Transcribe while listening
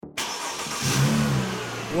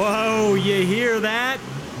Whoa, you hear that?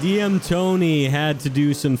 DM Tony had to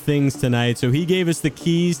do some things tonight, so he gave us the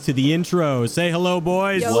keys to the intro. Say hello,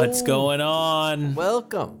 boys. Yo. What's going on?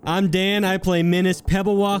 Welcome. I'm Dan. I play Menace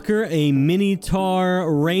Pebblewalker, a Minotaur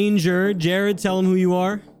Ranger. Jared, tell him who you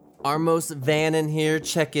are. Armos Vannon here,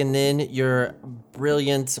 checking in, your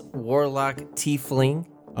brilliant warlock tiefling.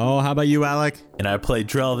 Oh, how about you, Alec? And I play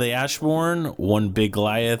Drell the Ashborn, one big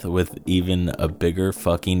Goliath with even a bigger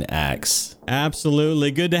fucking axe.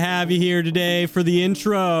 Absolutely. Good to have you here today for the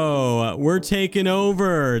intro. We're taking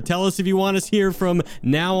over. Tell us if you want us here from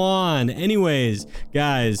now on. Anyways,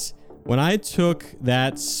 guys, when I took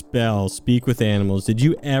that spell, Speak with Animals, did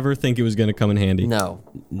you ever think it was going to come in handy? No,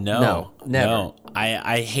 No, never. No.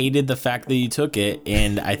 I hated the fact that you took it,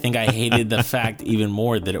 and I think I hated the fact even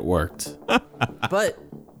more that it worked. But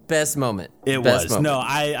best moment. It Best was. moment. No,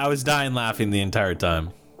 I was dying laughing the entire time.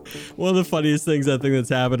 One of the funniest things I think that's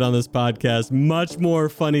happened on this podcast. Much more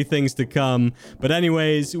funny things to come. But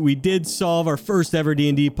anyways, we did solve our first ever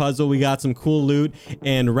D&D puzzle. We got some cool loot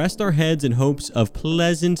and rest our heads in hopes of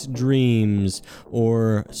pleasant dreams.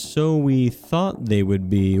 Or so we thought they would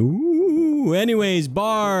be. Ooh. Anyways,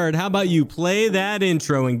 Bard, how about you play that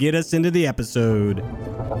intro and get us into the episode?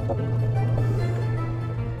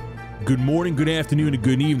 Good morning, good afternoon, and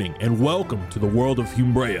good evening, and welcome to the world of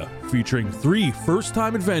Humbrea, featuring 3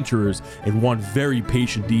 first-time adventurers and 1 very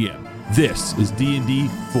patient DM. This is D&D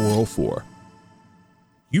 404.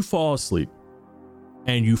 You fall asleep,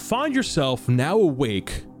 and you find yourself now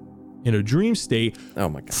awake in a dream state, Oh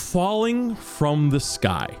my god. falling from the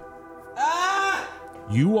sky.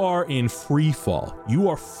 You are in free fall. You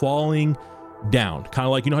are falling down, kind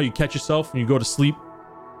of like, you know how you catch yourself when you go to sleep?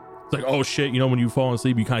 It's like, oh shit, you know, when you fall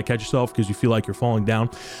asleep, you kind of catch yourself because you feel like you're falling down.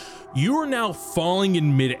 You are now falling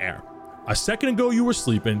in midair. A second ago, you were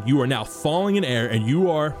sleeping. You are now falling in air, and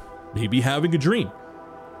you are maybe having a dream.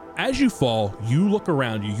 As you fall, you look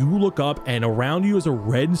around you. You look up, and around you is a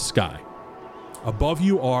red sky. Above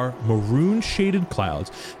you are maroon shaded clouds,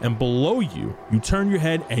 and below you, you turn your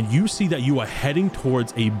head and you see that you are heading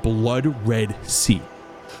towards a blood red sea.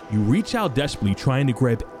 You reach out desperately, trying to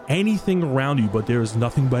grab anything around you, but there is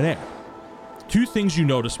nothing but air. 2 things you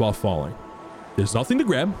notice while falling. There's nothing to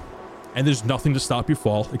grab, and there's nothing to stop your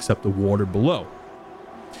fall except the water below.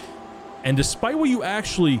 And despite what you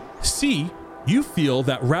actually see, you feel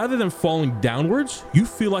that rather than falling downwards, you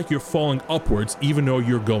feel like you're falling upwards even though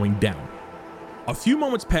you're going down. A few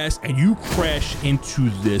moments pass and you crash into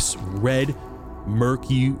this red,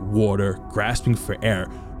 murky water, grasping for air.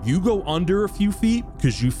 You go under a few feet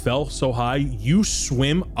because you fell so high. You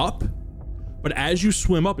swim up, but as you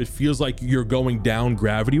swim up, it feels like you're going down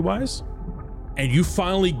gravity-wise, and you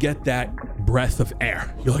finally get that breath of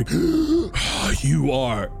air. You're like, you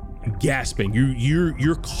are gasping.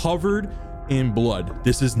 You're covered in blood.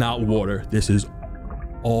 This is not water. This is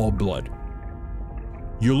all blood.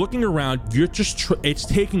 You're looking around. You're just it's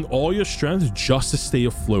taking all your strength just to stay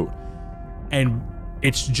afloat, and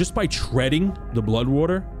it's just by treading the blood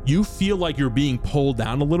water, you feel like you're being pulled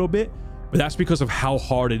down a little bit, but that's because of how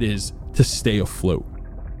hard it is to stay afloat.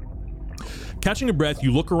 Catching a breath,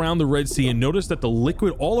 you look around the Red Sea and notice that the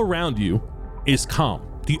liquid all around you is calm.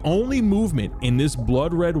 The only movement in this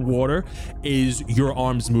blood red water is your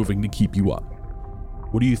arms moving to keep you up.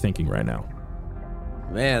 What are you thinking right now?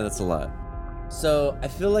 Man, that's a lot. So I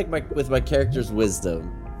feel like with my character's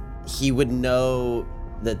wisdom, he would know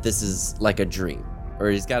that this is like a dream, or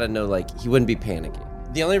he's got to know, like, he wouldn't be panicking.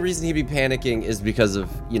 The only reason he'd be panicking is because of,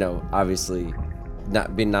 you know, obviously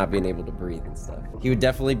not being able to breathe and stuff. He would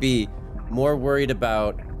definitely be more worried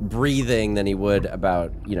about breathing than he would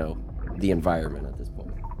about, you know, the environment at this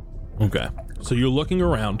point. Okay. So you're looking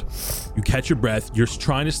around, you catch your breath, you're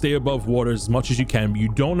trying to stay above water as much as you can, but you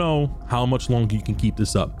don't know how much longer you can keep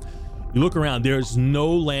this up. You look around, there's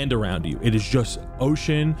no land around you. It is just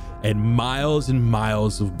ocean and miles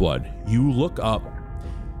of blood. You look up,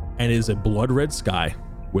 and it is a blood red sky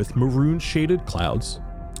with maroon shaded clouds.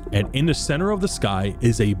 And in the center of the sky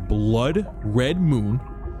is a blood red moon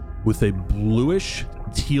with a bluish,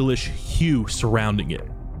 tealish hue surrounding it.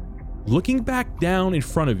 Looking back down in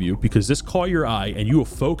front of you, because this caught your eye and you were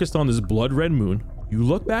focused on this blood red moon, you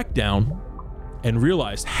look back down and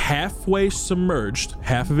realize halfway submerged,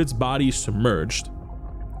 half of its body submerged,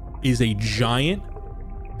 is a giant,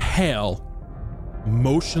 pale,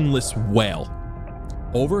 motionless whale.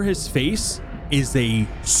 Over his face is a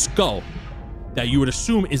skull that you would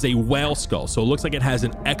assume is a whale skull. So it looks like it has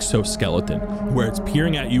an exoskeleton where it's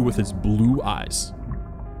peering at you with its blue eyes.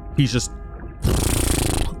 He's just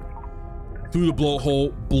through the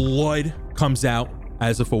blowhole, blood comes out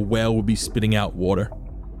as if a whale would be spitting out water.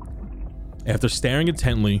 After staring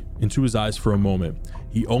intently into his eyes for a moment,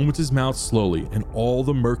 he opens his mouth slowly, and all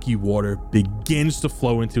the murky water begins to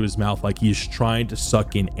flow into his mouth like he is trying to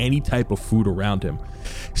suck in any type of food around him.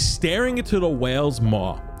 Staring into the whale's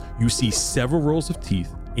maw, you see several rows of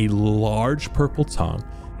teeth, a large purple tongue,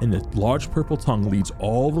 and the large purple tongue leads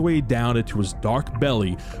all the way down into his dark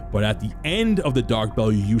belly, but at the end of the dark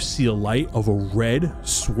belly, you see a light of a red,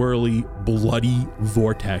 swirly, bloody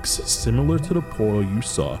vortex, similar to the portal you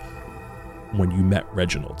saw when you met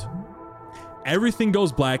Reginald. Everything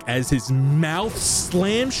goes black as his mouth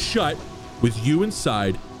slams shut with you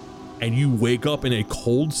inside, and you wake up in a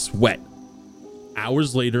cold sweat.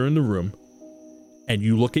 Hours later in the room, and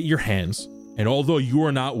you look at your hands, and although you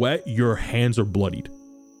are not wet, your hands are bloodied.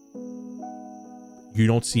 You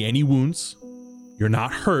don't see any wounds. You're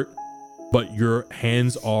not hurt, but your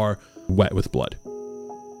hands are wet with blood.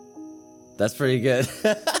 That's pretty good.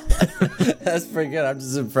 That's pretty good. I'm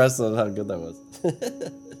just impressed on how good that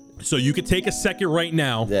was. So you could take a second right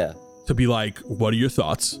now Yeah. to be like, what are your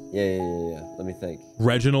thoughts? Yeah. Let me think.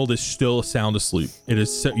 Reginald is still sound asleep. It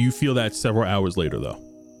is. You feel that several hours later, though.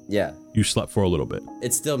 Yeah. You slept for a little bit.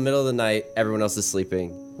 It's still middle of the night. Everyone else is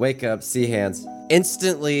sleeping. Wake up, see hands.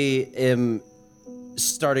 Instantly am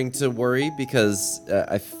starting to worry because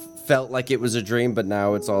I felt like it was a dream, but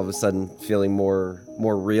now it's all of a sudden feeling more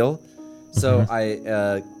real. So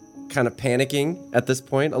I kind of panicking at this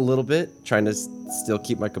point a little bit, trying to still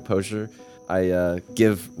keep my composure. I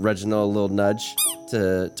give Reginald a little nudge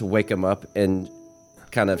to wake him up and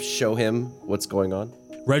kind of show him what's going on.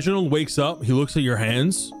 Reginald wakes up. He looks at your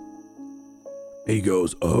hands. He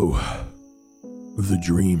goes, "Oh, the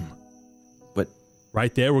dream." But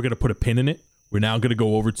Right there, we're gonna put a pin in it. We're now gonna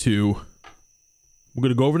go over to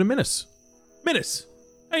Minus. Minus,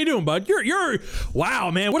 how you doing, bud? You're wow,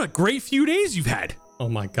 man, what a great few days you've had. Oh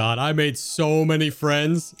my God, I made so many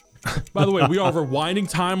friends. By the way, we are rewinding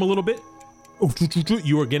time a little bit.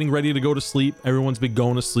 You are getting ready to go to sleep. Everyone's been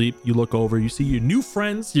going to sleep. You look over, you see your new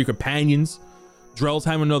friends, your companions. Drell's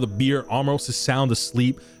having another beer. Armos is sound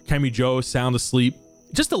asleep. Cammy Joe is sound asleep.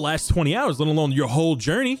 Just the last 20 hours, let alone your whole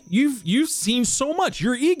journey. You've seen so much.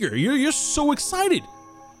 You're eager. You're so excited.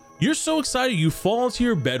 You're so excited. You fall into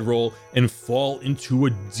your bedroll and fall into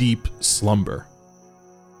a deep slumber.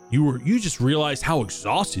 You just realized how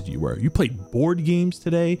exhausted you were. You played board games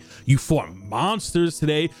today. You fought monsters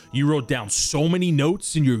today. You wrote down so many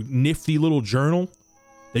notes in your nifty little journal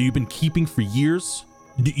that you've been keeping for years.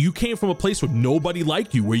 You came from a place where nobody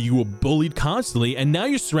liked you, where you were bullied constantly, and now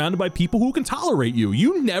you're surrounded by people who can tolerate you.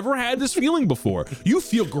 You never had this feeling before. You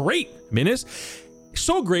feel great, Minus.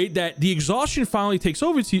 So great that the exhaustion finally takes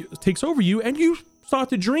over you, and you start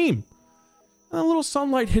to dream. And a little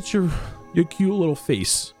sunlight hits your cute little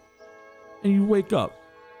face, and you wake up.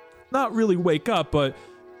 Not really wake up, but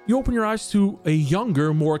you open your eyes to a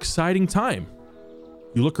younger, more exciting time.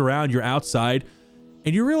 You look around, you're outside,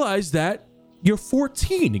 and you realize that you're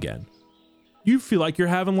 14 again. You feel like you're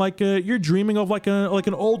having you're dreaming of like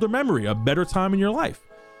an older memory, a better time in your life.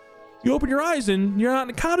 You open your eyes and you're not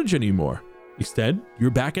in a cottage anymore. Instead,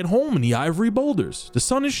 you're back at home in the Ivory Boulders. The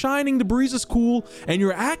sun is shining, the breeze is cool, and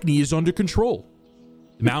your acne is under control.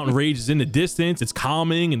 The mountain range is in the distance, it's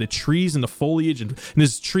calming, and the trees and the foliage, and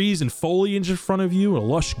there's trees and foliage in front of you, a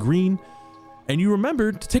lush green. And you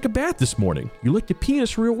remembered to take a bath this morning. You licked your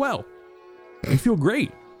penis real well. You feel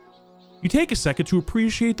great. You take a second to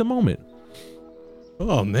appreciate the moment.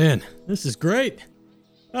 Oh man, this is great.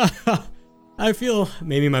 I feel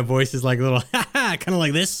maybe my voice is like a little kind of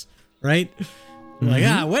like this, right? Like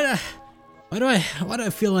why do I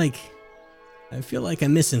feel like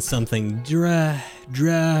I'm missing something?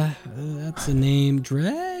 That's a name.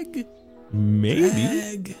 Drag? Maybe.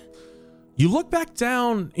 Drag. You look back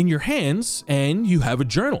down in your hands and you have a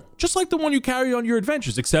journal, just like the one you carry on your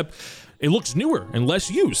adventures, except it looks newer and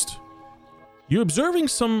less used. You're observing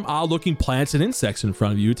some odd-looking plants and insects in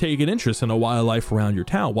front of you, taking interest in the wildlife around your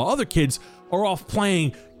town, while other kids are off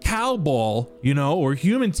playing cowball, or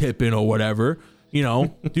human tipping or whatever,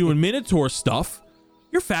 doing Minotaur stuff.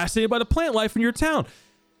 You're fascinated by the plant life in your town.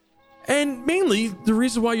 And mainly, the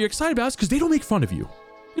reason why you're excited about it is because they don't make fun of you.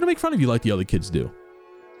 They don't make fun of you like the other kids do.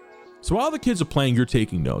 So while the kids are playing, you're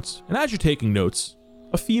taking notes. And as you're taking notes,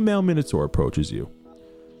 a female Minotaur approaches you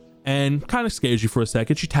and kind of scares you for a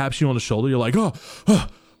second. She taps you on the shoulder. You're like, oh.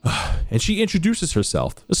 And she introduces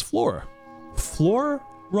herself as Flora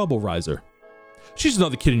Rubblerizer. She's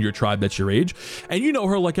another kid in your tribe that's your age, and you know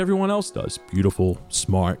her like everyone else does. Beautiful,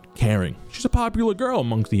 smart, caring. She's a popular girl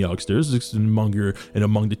amongst the youngsters, among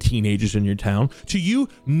the teenagers in your town. To you,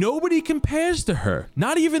 nobody compares to her.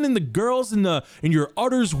 Not even in the girls in your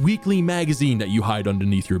Utters Weekly magazine that you hide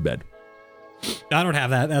underneath your bed. I don't have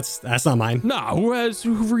that. That's not mine. Nah, who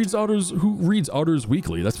reads others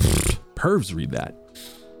weekly? That's pervs read that.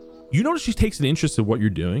 You notice she takes an interest in what you're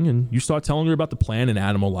doing, and you start telling her about the plan and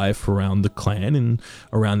animal life around the clan and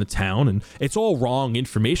around the town. And it's all wrong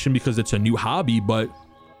information because it's a new hobby, but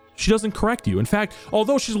she doesn't correct you. In fact,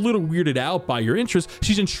 although she's a little weirded out by your interest,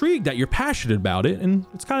 she's intrigued that you're passionate about it, and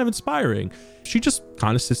it's kind of inspiring. She just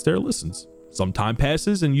kind of sits there and listens. Some time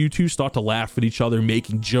passes, and you two start to laugh at each other,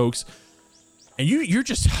 making jokes. And you're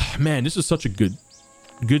just, man, this is such a good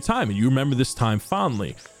time. And you remember this time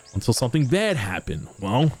fondly until something bad happened.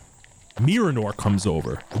 Well, Miranor comes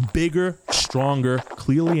over, bigger, stronger,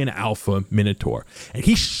 clearly an alpha minotaur, and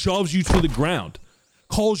he shoves you to the ground,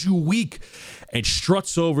 calls you weak, and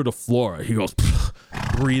struts over to Flora. He goes,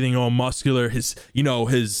 breathing all muscular. He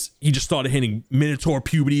just started hitting minotaur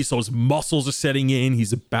puberty, so his muscles are setting in.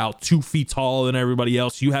 He's about 2 feet taller than everybody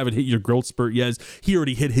else. You haven't hit your growth spurt yet. He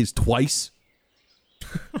already hit his twice.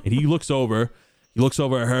 And he looks over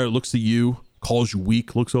at her, looks at you, calls you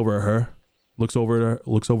weak, looks over at her. Looks over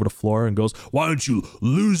to Flora and goes, "Why don't you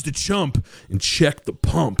lose the chump and check the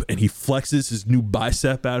pump?" And he flexes his new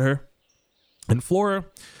bicep at her. And Flora,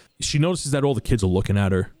 she notices that all the kids are looking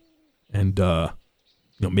at her and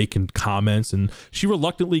making comments, and she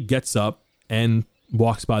reluctantly gets up and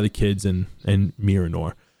walks by the kids and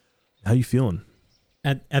Miranor. How you feeling?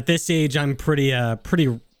 At this age, I'm pretty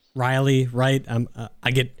Riley, right?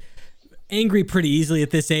 I get angry pretty easily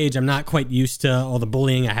at this age. I'm not quite used to all the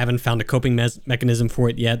bullying. I haven't found a coping mechanism for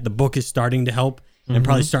it yet. The book is starting to help. Mm-hmm. I'm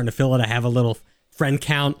probably starting to feel it. I have a little friend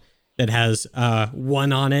count that has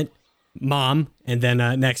 1 on it, Mom, and then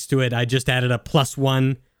next to it, I just added a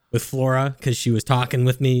 +1 with Flora because she was talking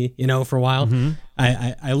with me, for a while. Mm-hmm.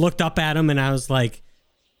 I looked up at him and I was like,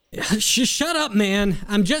 "Shut up, man.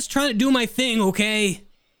 I'm just trying to do my thing, okay?"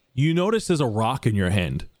 You notice there's a rock in your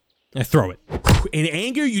hand. I throw it. In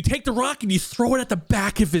anger, you take the rock and you throw it at the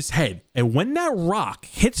back of his head. And when that rock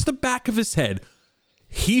hits the back of his head,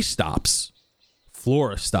 he stops.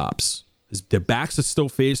 Flora stops. Their backs are still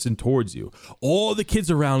facing towards you. All the kids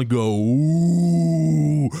around go,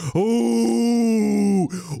 "Ooh, ooh,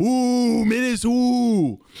 ooh, Minus,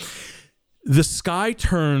 ooh." The sky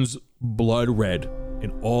turns blood red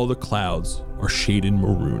and all the clouds are shaded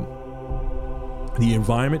maroon. The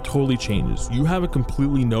environment totally changes. You haven't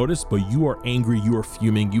completely noticed, but you are angry. You are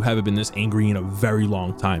fuming. You haven't been this angry in a very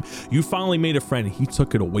long time. You finally made a friend and he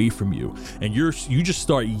took it away from you. And you just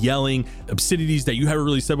start yelling obscenities that you haven't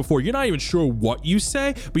really said before. You're not even sure what you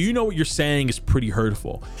say, but you know what you're saying is pretty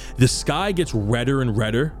hurtful. The sky gets redder and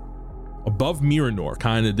redder. Above Miranor,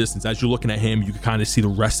 kind of distance, as you're looking at him, you can kind of see the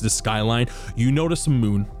rest of the skyline. You notice a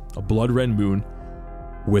moon, a blood red moon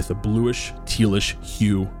with a bluish, tealish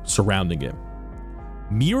hue surrounding it.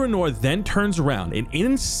 Miranor then turns around, and in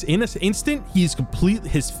an instant, his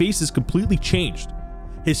face is completely changed.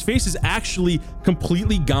 His face is actually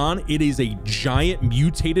completely gone. It is a giant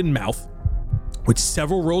mutated mouth with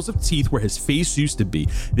several rows of teeth where his face used to be.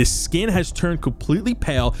 His skin has turned completely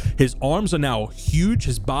pale. His arms are now huge.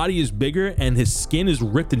 His body is bigger, and his skin is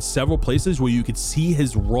ripped in several places where you could see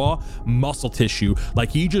his raw muscle tissue, like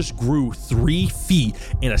he just grew 3 feet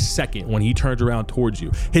in a second when he turned around towards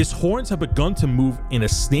you. His horns have begun to move in a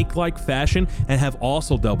snake-like fashion and have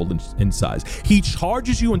also doubled in size. He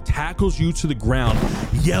charges you and tackles you to the ground,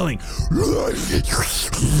 yelling.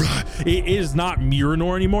 It is not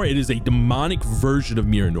Miranor anymore. It is a demonic version of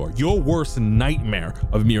Miranor, your worst nightmare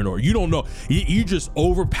of Miranor. You don't know, you just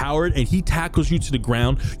overpowered, and he tackles you to the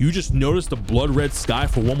ground. You just notice the blood red sky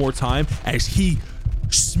for one more time as he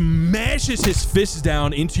smashes his fist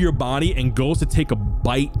down into your body and goes to take a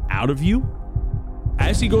bite out of you.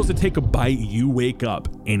 As he goes to take a bite, you wake up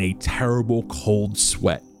in a terrible cold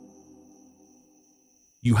sweat.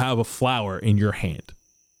 You have a flower in your hand.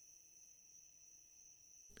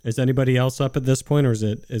 Is anybody else up at this point, or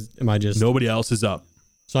am I just... Nobody else is up.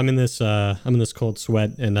 So I'm in this cold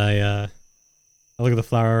sweat, and I look at the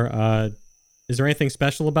flower. Is there anything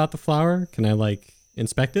special about the flower? Can I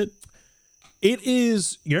inspect it? It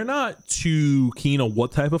is, you're not too keen on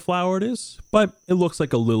what type of flower it is, but it looks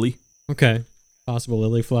like a lily. Okay. Possible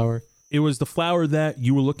lily flower. It was the flower that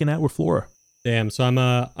you were looking at with Flora. Damn. So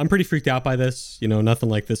I'm pretty freaked out by this. Nothing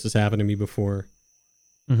like this has happened to me before.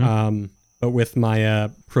 Mm-hmm. But with my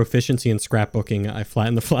proficiency in scrapbooking, I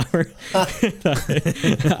flatten the flower.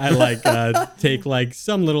 I take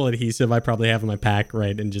some little adhesive I probably have in my pack,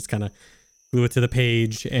 right, and just kind of glue it to the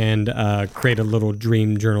page and create a little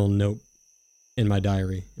dream journal note in my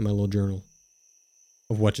diary, in my little journal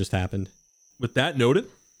of what just happened. With that noted,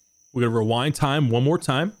 we're going to rewind time one more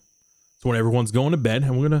time. It's when everyone's going to bed,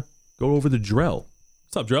 and we're going to go over the Drell.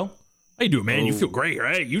 What's up, Drell? How you doing, man? You feel great,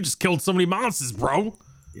 right? You just killed so many monsters, bro.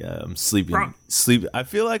 Yeah, I'm sleeping. Bro. I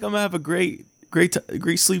feel like I'm gonna have a great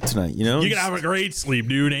sleep tonight. You know, You're gonna have a great sleep,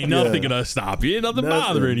 dude. Ain't nothing gonna stop you. Ain't nothing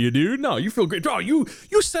bothering you, dude. No, you feel great, bro. You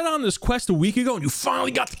set on this quest a week ago, and you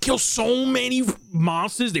finally got to kill so many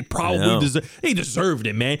monsters. They probably deserved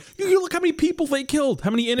it, man. You look how many people they killed. How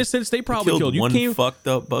many innocents they probably killed. You one fucked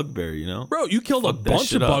up bugbear, you know, bro. You killed a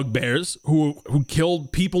bunch of bugbears who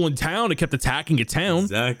killed people in town and kept attacking a town.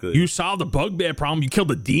 Exactly. You solved the bugbear problem. You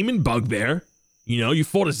killed a demon bugbear. You know, you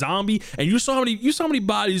fought a zombie, and you saw how many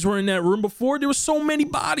bodies were in that room before. There were so many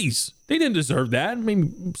bodies. They didn't deserve that. I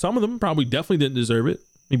mean, some of them definitely didn't deserve it.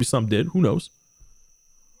 Maybe some did. Who knows?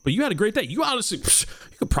 But you had a great day. You honestly,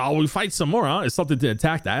 you could probably fight some more. Huh? It's something to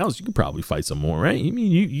attack the house. You could probably fight some more, right? I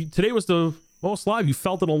mean, you today was the most alive you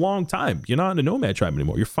felt in a long time. You're not in the Nomad tribe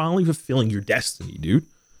anymore. You're finally fulfilling your destiny, dude.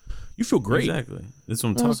 You feel great. Exactly. That's what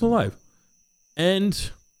I'm talking about. Alive.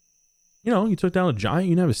 And, you know, you took down a giant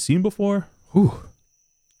you never seen before. Whew.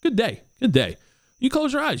 Good day. Good day. You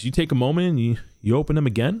close your eyes. You take a moment and you open them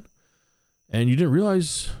again. And you didn't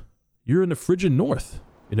realize you're in the frigid north,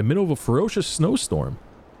 in the middle of a ferocious snowstorm.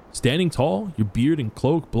 Standing tall, your beard and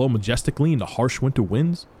cloak blow majestically in the harsh winter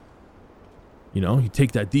winds. You know, you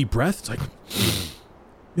take that deep breath. It's like,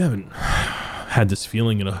 you haven't had this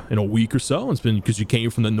feeling in a week or so. It's been because you came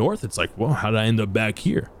from the north. It's like, well, how did I end up back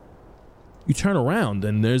here? You turn around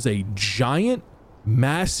and there's a giant,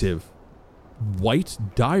 massive, white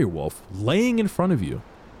direwolf laying in front of you.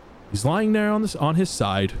 He's lying there on his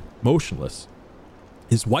side, motionless.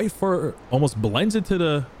 His white fur almost blends into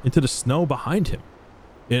the snow behind him.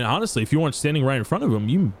 And honestly, if you weren't standing right in front of him,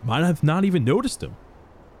 you might have not even noticed him.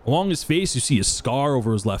 Along his face, you see a scar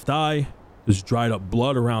over his left eye. There's dried up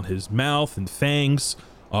blood around his mouth and fangs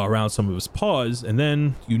around some of his paws. And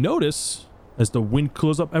then you notice, as the wind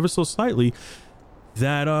cools up ever so slightly,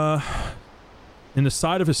 that in the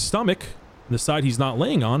side of his stomach, the side he's not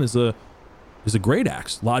laying on, is a great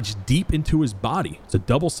axe lodged deep into his body. It's a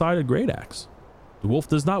double-sided great axe. The wolf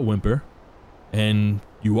does not whimper, and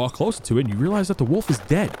you walk closer to it, and you realize that the wolf is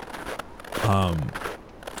dead.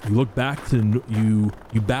 You look back to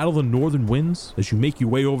you battle the northern winds as you make your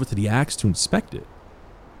way over to the axe to inspect it,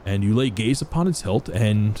 and you lay gaze upon its hilt,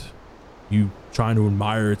 and you trying to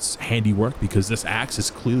admire its handiwork because this axe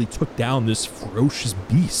has clearly took down this ferocious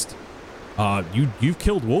beast. You've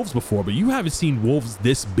killed wolves before, but you haven't seen wolves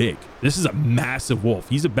this big. This is a massive wolf.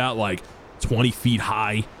 He's about like 20 feet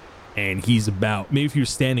high, and he's about, maybe if you're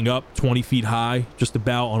standing up, 20 feet high, just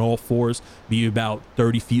about on all fours, maybe about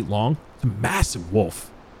 30 feet long. It's a massive wolf.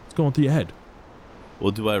 What's going through your head?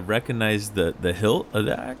 Well, do I recognize the hilt of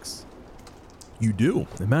the axe? You do.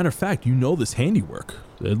 As a matter of fact, you know this handiwork.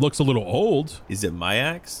 It looks a little old. Is it my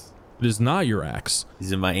axe? It is not your axe.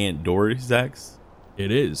 Is it my Aunt Dory's axe? It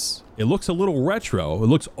is. It looks a little retro. It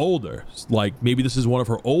looks older. Like maybe this is one of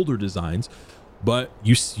her older designs, but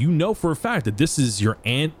you know for a fact that this is your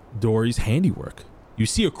Aunt Dory's handiwork. You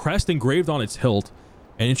see a crest engraved on its hilt,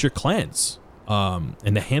 and it's your clan's.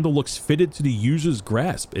 And the handle looks fitted to the user's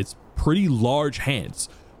grasp. It's pretty large hands.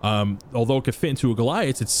 Although it could fit into a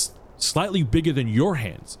Goliath, it's slightly bigger than your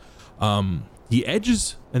hands. The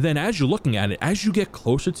edges, and then as you're looking at it, as you get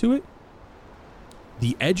closer to it,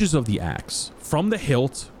 the edges of the axe from the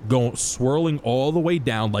hilt go swirling all the way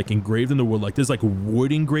down, like engraved in the wood. Like there's like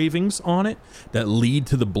wood engravings on it that lead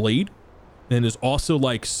to the blade. And there's also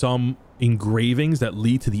like some engravings that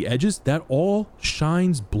lead to the edges. That all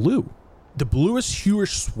shines blue. The bluish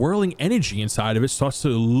hueish swirling energy inside of it starts to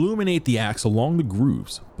illuminate the axe along the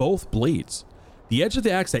grooves, both blades. The edge of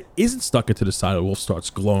the axe that isn't stuck into the side of the wolf starts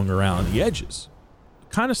glowing around the edges.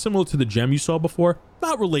 Kind of similar to the gem you saw before.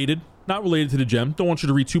 Not related to the gem. Don't want you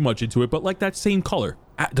to read too much into it, but like that same color.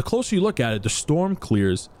 The closer you look at it, the storm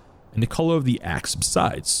clears and the color of the axe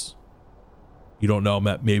subsides. You don't know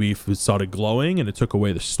maybe if it started glowing and it took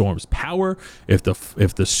away the storm's power, if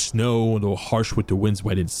the snow and the harsh winter winds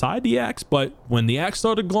went inside the axe, but when the axe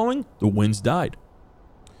started glowing, the winds died.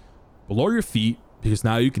 Below your feet, because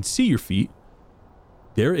now you can see your feet,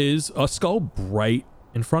 there is a skull right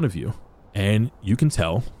in front of you, and you can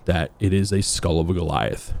tell that it is a skull of a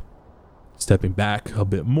Goliath. Stepping back a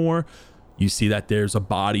bit more, you see that there's a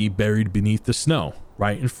body buried beneath the snow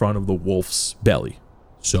right in front of the wolf's belly.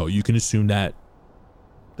 So you can assume that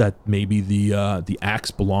maybe the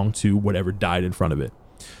axe belonged to whatever died in front of it.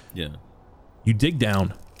 Yeah. You dig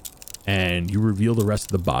down and you reveal the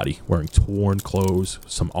rest of the body, wearing torn clothes,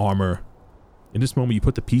 some armor. In this moment, you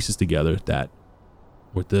put the pieces together that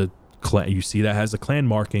with the clan, you see that has the clan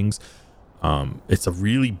markings. It's a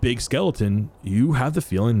really big skeleton. You have the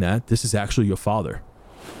feeling that this is actually your father.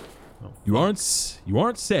 You aren't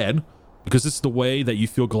sad, because it's the way that you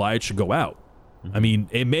feel Goliath should go out. I mean,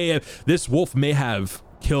 this wolf may have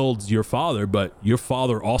killed your father, but your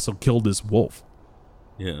father also killed this wolf.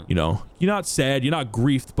 Yeah. You know, you're not sad, you're not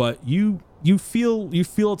grieved, but you feel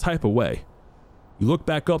a type of way. You look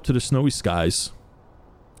back up to the snowy skies.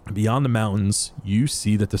 Beyond the mountains, you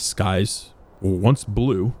see that the skies were once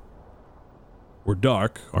blue, were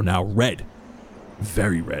dark, are now red.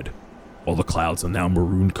 Very red. All the clouds are now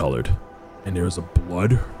maroon colored. And there is a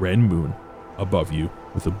blood red moon above you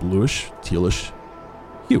with a bluish, tealish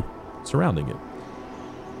hue surrounding it.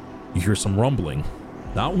 You hear some rumbling.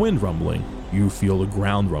 Not wind rumbling. You feel the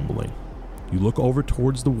ground rumbling. You look over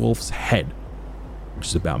towards the wolf's head, which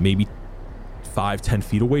is about maybe 5-10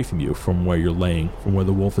 feet away from you, from where you're laying, from where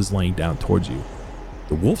the wolf is laying down towards you.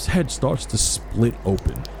 The wolf's head starts to split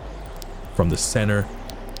open from the center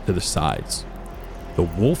to the sides. The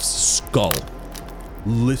wolf's skull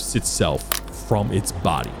lifts itself from its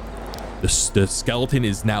body. The skeleton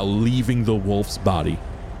is now leaving the wolf's body,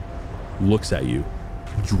 looks at you,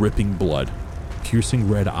 dripping blood, piercing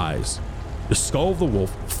red eyes. The skull of the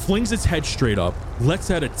wolf flings its head straight up,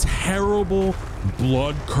 lets out a terrible,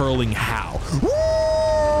 blood-curdling howl.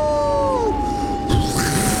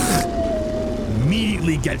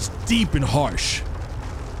 Immediately gets deep and harsh.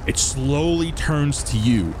 It slowly turns to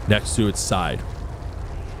you next to its side.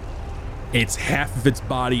 Its half of its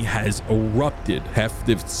body has erupted. Half of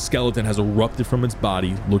its skeleton has erupted from its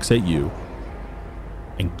body, looks at you,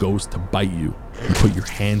 and goes to bite you. You put your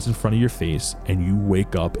hands in front of your face, and you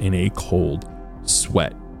wake up in a cold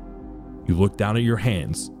sweat. You look down at your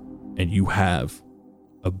hands, and you have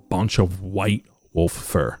a bunch of white wolf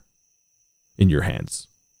fur in your hands,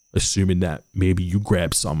 assuming that maybe you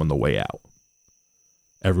grabbed some on the way out.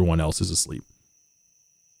 Everyone else is asleep.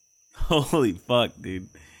 Holy fuck, dude.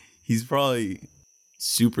 He's probably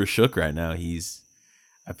super shook right now.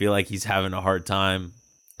 I feel like he's having a hard time,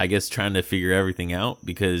 I guess, trying to figure everything out,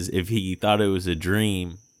 because if he thought it was a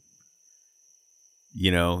dream, you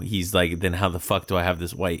know, he's like, then how the fuck do I have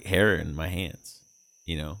this white hair in my hands?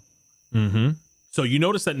 You know? Mm-hmm. So you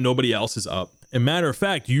notice that nobody else is up. As a matter of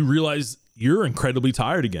fact, you realize you're incredibly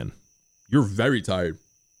tired again. You're very tired.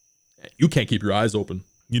 You can't keep your eyes open.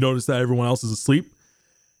 You notice that everyone else is asleep,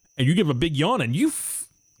 and you give a big yawn, and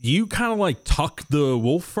you kind of like tuck the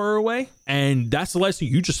wolf fur away, and that's the last thing.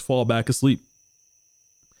 You just fall back asleep.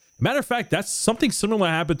 Matter of fact, that's something similar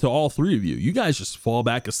happened to all three of you. You guys just fall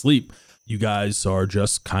back asleep. You guys are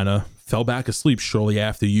just kind of fell back asleep shortly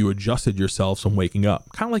after you adjusted yourselves from waking up.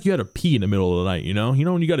 Kind of like you had to pee in the middle of the night, you know? You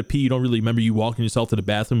know when you got to pee, you don't really remember you walking yourself to the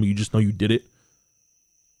bathroom, but you just know you did it.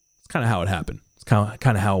 It's kind of how it happened. It's kind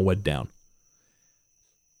of how it went down.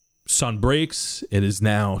 Sun breaks. It is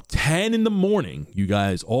now 10 in the morning. You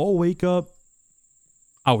guys all wake up.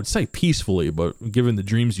 I would say peacefully, but given the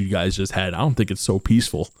dreams you guys just had, I don't think it's so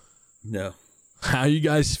peaceful. No. How you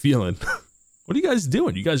guys feeling? What are you guys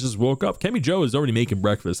doing? You guys just woke up. Kimmy Joe is already making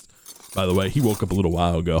breakfast, by the way. He woke up a little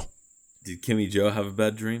while ago. Did Kimmy Joe have a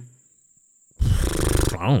bad dream?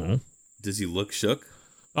 I don't know. Does he look shook?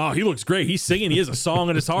 Oh, he looks great. He's singing. He has a song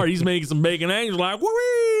in his heart. He's making some bacon eggs. Like,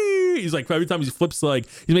 whoopee! He's like, every time he flips, like,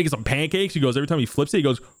 he's making some pancakes. He goes, every time he flips it, he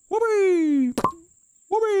goes, whoopee!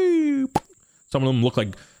 Whoopee! Some of them look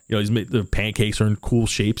like, you know, he's made the pancakes are in cool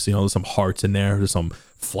shapes. You know, there's some hearts in there. There's some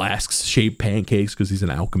flasks-shaped pancakes because he's an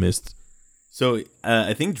alchemist. So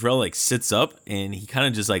I think Drell like sits up and he kind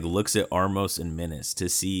of just like looks at Armos and Menace to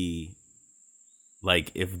see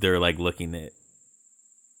like if they're like looking at,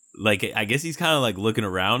 like, I guess he's kind of like looking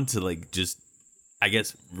around to like just, I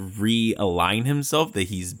guess, realign himself that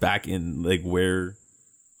he's back in like where.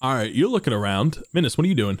 All right, you're looking around. Menace, what are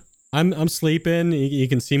you doing? I'm sleeping. You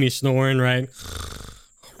can see me snoring, right?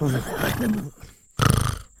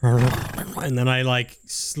 And then I like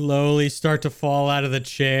slowly start to fall out of the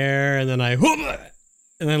chair, and then I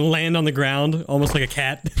and then land on the ground almost like a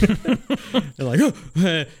cat. And like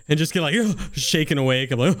and just get like shaken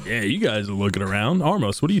awake. I'm like, Yeah, you guys are looking around.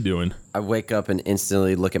 Armos, what are you doing? I wake up and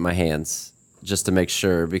instantly look at my hands just to make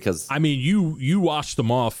sure, because I mean, you washed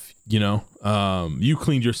them off, you know. You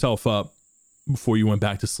cleaned yourself up before you went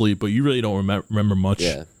back to sleep, but you really don't remember much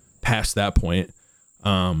past that point.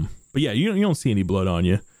 But yeah, you don't see any blood on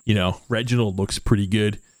you. You know, Reginald looks pretty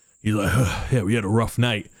good. He's like, yeah, we had a rough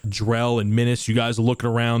night. Drell and Menace, you guys are looking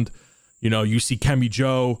around. You know, you see Kimmy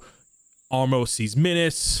Joe. Armos sees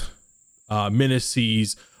Menace. Menace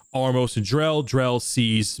sees Armos and Drell. Drell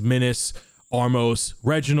sees Menace, Armos,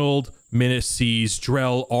 Reginald. Menace sees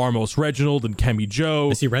Drell, Armos, Reginald, and Kimmy Joe.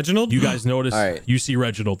 I see Reginald? You guys notice. All right. You see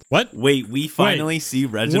Reginald. What? Wait, we finally see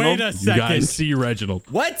Reginald? Wait a You second. guys see Reginald.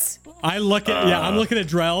 what? I'm looking at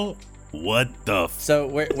Drell. What the? So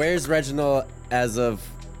where's Reginald as of?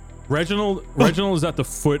 Reginald is at the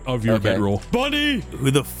foot of your Okay. bedroll. Bunny! Who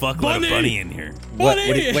the fuck let a bunny in here?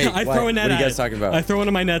 Bunny! Wait, I throw a net what are at you guys it. talking about? I throw one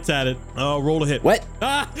of my nets at it. Roll a hit. What?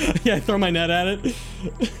 Ah! Yeah, I throw my net at it.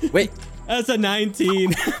 Wait. That's a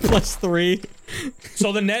 19 plus 3.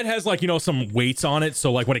 So the net has like, some weights on it.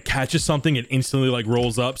 So like when it catches something, it instantly like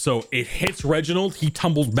rolls up. So it hits Reginald. He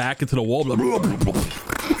tumbles back into the wall. What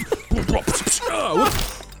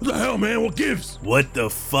the hell, man? What gives? What the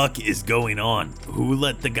fuck is going on? Who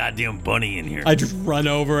let the goddamn bunny in here? I just run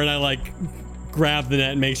over and I like grab the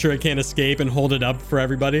net and make sure it can't escape and hold it up for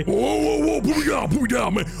everybody. Whoa, put me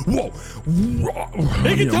down, man. Whoa.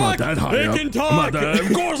 It can I'm talk. not that high It up. can I'm talk. not that-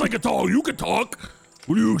 Of course I can talk. You can talk.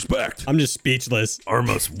 What do you expect? I'm just speechless.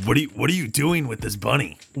 Armos, what are you doing with this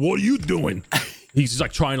bunny? What are you doing? He's just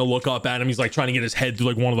like trying to look up at him. He's like trying to get his head through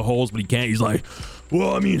like one of the holes, but he can't. He's like,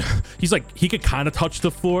 well, I mean, he's like, he could kind of touch the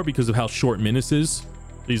floor because of how short Minus is.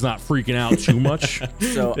 He's not freaking out too much.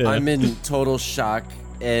 So Yeah. I'm in total shock,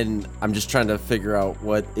 and I'm just trying to figure out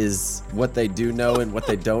what they do know and what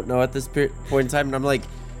they don't know at this point in time. And I'm like,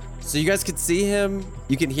 so you guys can see him,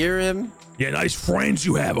 you can hear him. Yeah, nice friends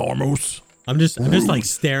you have, Armos. I'm just like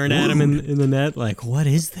staring at him in the net like, what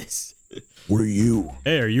is this? What are you?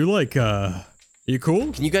 Hey, are you like you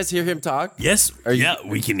cool? Can you guys hear him talk? Yes, Are you- yeah,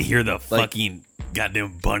 we can hear the fucking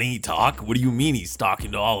goddamn bunny talk. What do you mean he's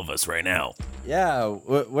talking to all of us right now? Yeah.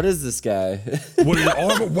 What is this guy? What is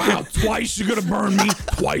Armos? Wow, twice you're gonna burn me.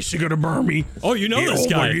 Twice you're gonna burn me. Oh, you know Hey, this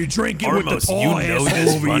hold guy. on, you're drinking with the Armos, tall you know asshole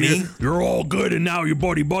this over bunny? here. You're all good, and now you're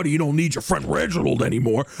buddy. You don't need your friend Reginald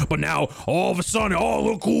anymore. But now all of a sudden, oh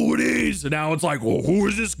look who it is, and now it's like, well, who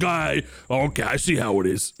is this guy? Okay, I see how it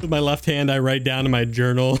is. With my left hand, I write down in my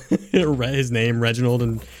journal his name, Reginald,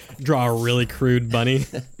 and draw a really crude bunny.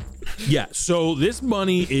 Yeah, so this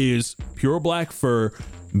bunny is pure black fur,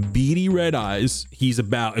 beady red eyes.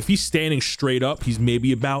 If he's standing straight up, he's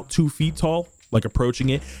maybe about 2 feet tall, like approaching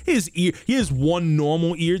it. He has one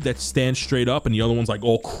normal ear that stands straight up, and the other one's like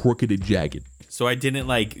all crooked and jagged. So I didn't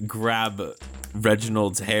like grab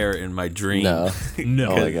Reginald's hair in my dream. No.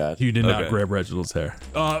 No, Oh my God. you did not Okay. grab Reginald's hair.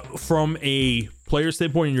 From a player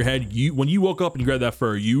standpoint in your head, when you woke up and you grabbed that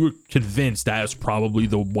fur, you were convinced that is probably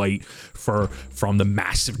the white fur from the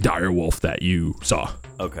massive dire wolf that you saw.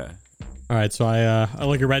 Okay. All right, so I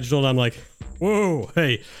look at Reginald. I'm like, whoa,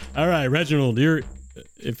 hey, all right, Reginald,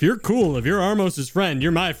 if you're cool, if you're Armos' friend,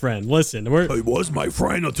 you're my friend. Listen, He was my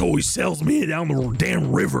friend until he sells me down the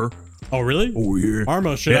damn river. Oh, really? Oh, yeah.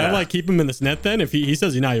 Armos, should I Yeah. like keep him in this net then? If he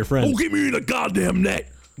says he's not your friend, Oh, keep me in the goddamn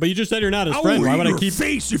net. but you just said you're not his I'll friend. Why eat would I your keep?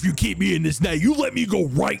 face if you keep me in this net. You let me go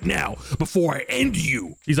right now before I end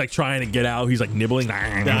you. He's like trying to get out. He's like nibbling.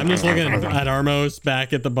 Yeah, I'm just looking at Armos,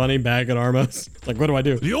 back at the bunny, back at Armos. Like, what do I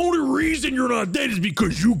do? The only reason you're not dead is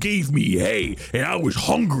because you gave me hay and I was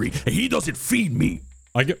hungry and he doesn't feed me.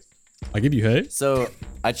 I give you hay. So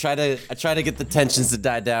I try to get the tensions to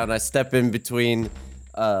die down. I step in between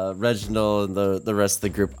Reginald and the rest of the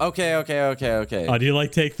group. Okay. Oh, do you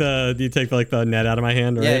take the net out of my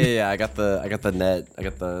hand? Right? Yeah. I got the net. I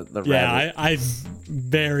got the Yeah, rabbit. I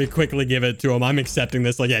very quickly give it to him. I'm accepting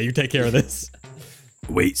this. Like, yeah, you take care of this.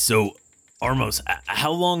 Wait, so Armos,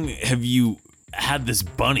 how long have you had this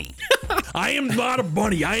bunny? I am not a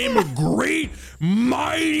bunny. I am a great,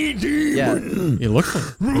 mighty demon. Yeah. It looks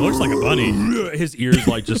like a bunny. His ears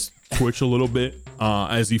like just twitch a little bit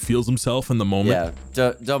as he feels himself in the moment.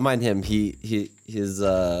 Yeah. Don't mind him. His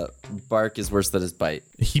bark is worse than his bite.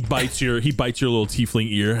 He bites your little tiefling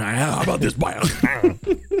ear. How about this bite?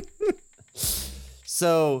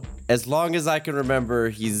 So as long as I can remember,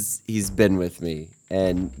 he's been with me,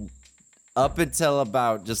 and up until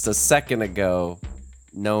about just a second ago,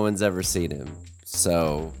 no one's ever seen him.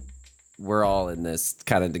 So we're all in this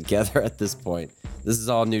kind of together at this point. This is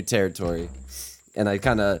all new territory, and I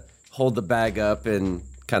kind of hold the bag up and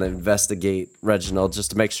kind of investigate Reginald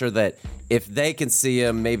just to make sure that if they can see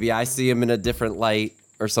him, maybe I see him in a different light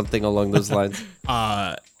or something along those lines.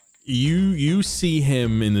 You see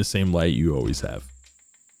him in the same light you always have.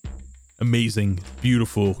 Amazing,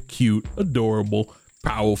 beautiful, cute, adorable,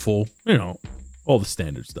 powerful, all the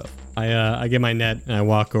standard stuff. I get my net and I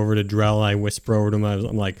walk over to Drell and I whisper over to him.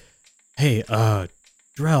 I'm like, "Hey,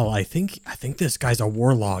 Drell, I think this guy's a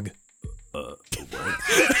warlog."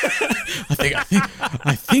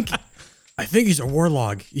 I think he's a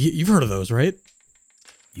warlog. You've heard of those, right?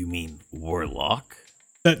 You mean warlock?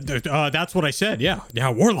 That's what I said. Yeah,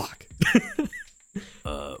 warlock.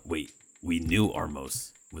 Wait, we knew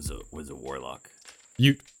Armos was a warlock.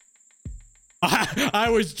 You I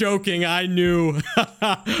was joking. I knew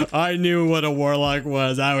what a warlock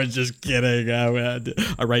was. I was just kidding.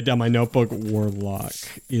 I write down my notebook. Warlock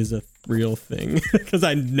is a real thing because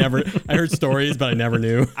I heard stories, but I never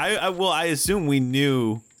knew. I assume we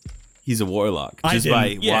knew he's a warlock just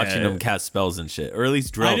by watching him cast spells and shit, or at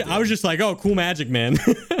least Drell. I was just like, oh, cool magic, man.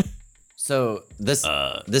 So this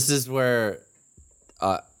is where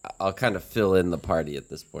I'll kind of fill in the party at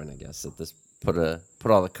this point, I guess.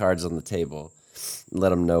 Put all the cards on the table, and let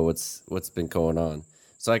them know what's been going on.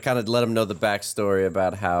 So I kind of let them know the backstory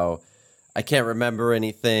about how I can't remember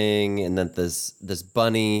anything, and then this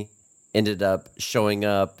bunny ended up showing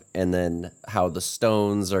up, and then how the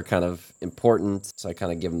stones are kind of important. So I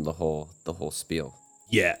kind of give them the whole spiel.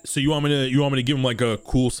 Yeah. So you want me to give him like a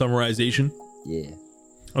cool summarization? Yeah.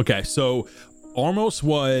 Okay. So Armos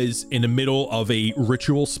was in the middle of a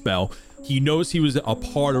ritual spell. He knows he was a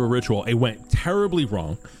part of a ritual. It went terribly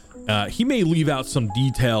wrong. He may leave out some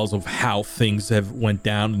details of how things have went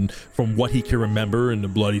down and from what he can remember and the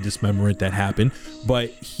bloody dismemberment that happened, but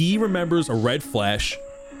he remembers a red flash.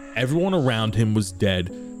 Everyone around him was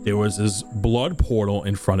dead. There was this blood portal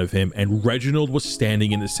in front of him, and Reginald was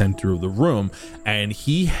standing in the center of the room, and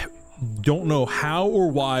he don't know how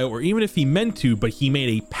or why, or even if he meant to, but he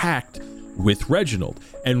made a pact with Reginald.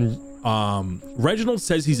 And Reginald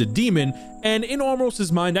says he's a demon, and in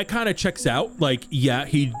Armos's mind that kind of checks out. Like, yeah,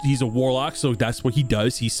 he's a warlock, so that's what he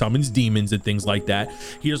does. He summons demons and things like that.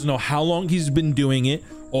 He doesn't know how long he's been doing it.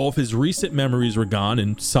 All of his recent memories were gone,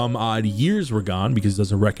 and some odd years were gone because he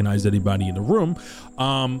doesn't recognize anybody in the room.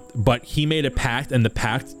 But he made a pact, and the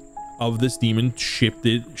pact of this demon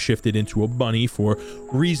shifted into a bunny for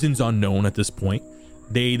reasons unknown at this point.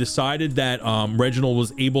 They decided that Reginald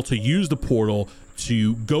was able to use the portal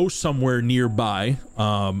to go somewhere nearby,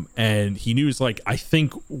 and he knew, it's like, I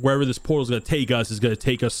think wherever this portal is going to take us is going to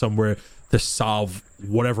take us somewhere to solve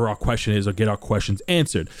whatever our question is or get our questions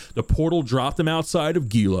answered. The portal dropped him outside of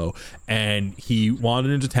Gilo, and he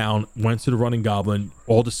wandered into town, went to the Running Goblin.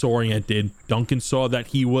 All the Saurian did. Duncan saw that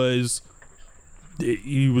he was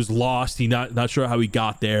lost. He not sure how he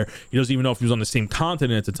got there. He doesn't even know if he was on the same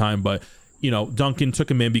continent at the time, but Duncan took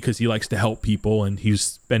him in because he likes to help people, and he's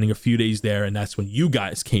spending a few days there, and that's when you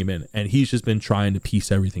guys came in, and he's just been trying to piece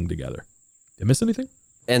everything together. Did I miss anything?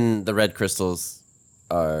 And the red crystals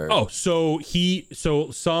are... Oh,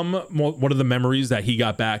 one of the memories that he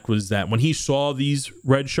got back was that when he saw these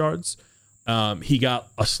red shards, he got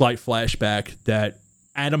a slight flashback that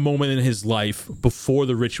at a moment in his life before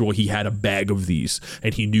the ritual, he had a bag of these,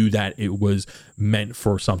 and he knew that it was meant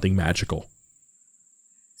for something magical.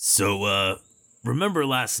 So, remember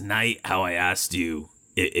last night how I asked you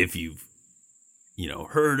if you've,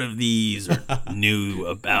 heard of these or knew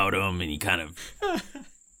about them, and you kind of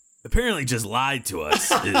apparently just lied to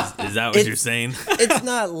us. Is that what you're saying? It's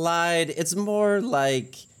not lied. It's more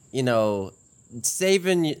like,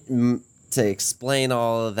 saving to explain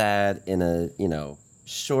all of that in a,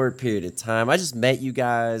 short period of time. I just met you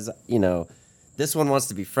guys, this one wants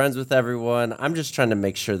to be friends with everyone. I'm just trying to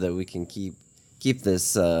make sure that we can keep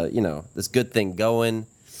this, this good thing going.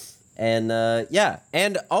 And,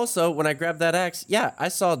 and also when I grabbed that axe, I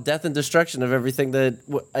saw death and destruction of everything that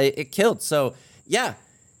it killed. So, yeah.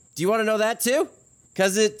 Do you want to know that too?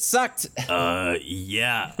 Because it sucked.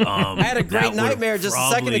 Yeah. I had a great nightmare just a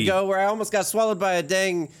second ago where I almost got swallowed by a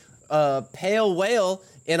dang pale whale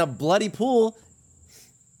in a bloody pool.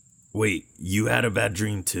 Wait, you had a bad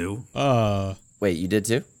dream too? Wait, you did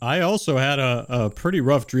too? I also had a pretty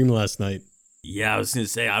rough dream last night. Yeah, I was going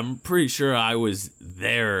to say, I'm pretty sure I was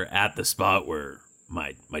there at the spot where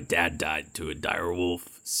my dad died to a dire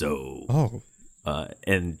wolf, so... Oh.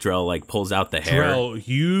 And Drell, pulls out the hair. Drell,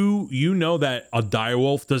 you know that a dire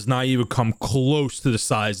wolf does not even come close to the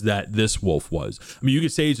size that this wolf was. I mean, you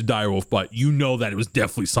could say it's a dire wolf, but you know that it was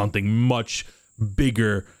definitely something much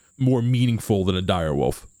bigger, more meaningful than a dire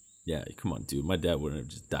wolf. Yeah, come on, dude. My dad wouldn't have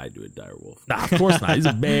just died to a dire wolf. Nah, of course not. He's a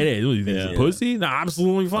badass. What do you think, he's a pussy? Nah,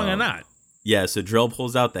 absolutely fucking not. Yeah, so Drell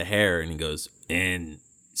pulls out the hair and he goes, and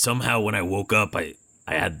somehow when I woke up, I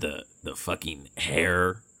had the fucking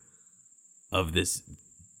hair of this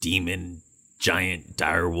demon giant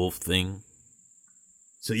dire wolf thing.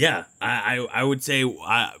 So yeah, I would say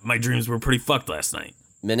my dreams were pretty fucked last night.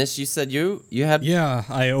 Menace, you said you had... Yeah,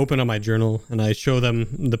 I open up my journal and I show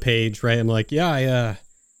them the page, right? I'm like, I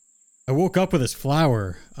woke up with this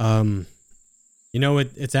flower.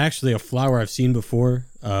 It's actually a flower I've seen before.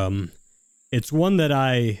 It's one that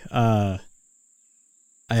I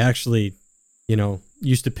actually,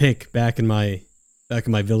 used to pick back in my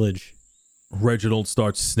village. Reginald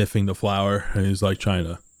starts sniffing the flower, and he's like trying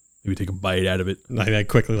to Maybe take a bite out of it. Like I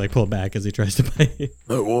quickly like pull it back as he tries to bite it.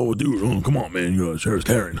 Oh, well, dude, come on, man. Sheriff's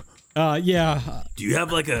carrying. Yeah. Do you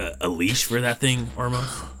have like a leash for that thing,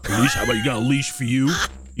 Armos? A leash? How about you got a leash for you?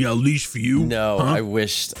 You got a leash for you? No, huh? I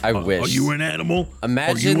wished. Are you an animal?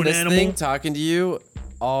 Imagine this thing talking to you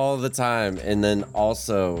all the time, and then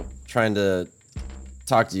also trying to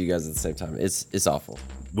talk to you guys at the same time. It's awful.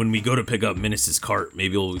 When we go to pick up Menace's cart,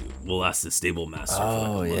 maybe we'll ask the stable master.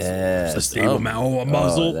 Oh yeah, A stable a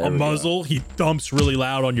muzzle, a muzzle. He thumps really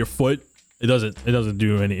loud on your foot. It doesn't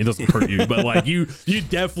do any. It doesn't hurt you, but like you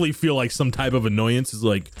definitely feel like some type of annoyance. Is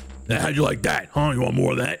like, how'd you like that? Huh? You want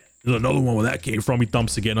more of that? There's another one where that came from. He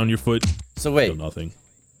thumps again on your foot. So wait, Still nothing.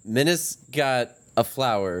 Menace got a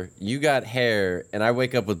flower, you got hair, and I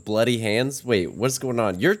wake up with bloody hands. Wait, what's going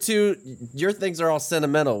on? Your things are all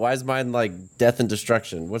sentimental. Why is mine like death and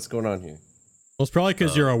destruction? What's going on here? Well, it's probably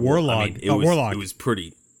because you're a warlock. Warlock. It was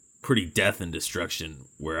pretty death and destruction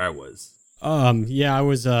where I was. Yeah, I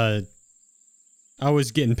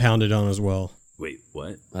was getting pounded on as well. Wait,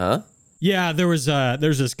 what? Huh? Yeah, there's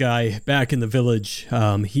this guy back in the village.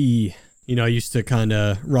 He, used to kind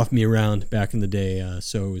of rough me around back in the day.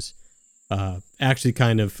 So it was actually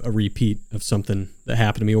kind of a repeat of something that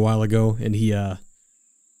happened to me a while ago. And he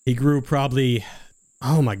grew probably,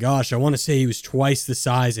 oh my gosh, I want to say he was twice the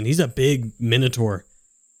size, and he's a big minotaur.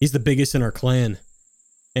 He's the biggest in our clan.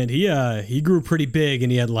 And he grew pretty big,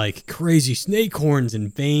 and he had like crazy snake horns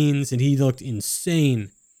and veins, and he looked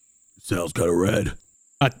insane. Sounds kind of rad.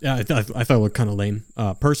 I thought it looked kind of lame,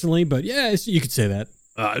 personally, but yeah, you could say that.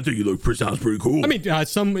 I think you sounds pretty cool. I mean,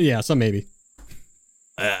 some maybe.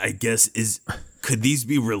 I guess could these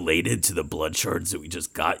be related to the blood shards that we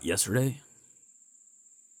just got yesterday?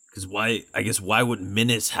 Because why would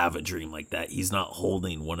Menace have a dream like that? He's not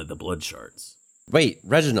holding one of the blood shards. Wait,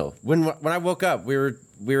 Reginald. When I woke up, we were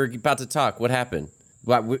about to talk. What happened?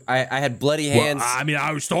 I had bloody hands. Well, I mean,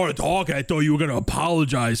 I started talking. I thought you were going to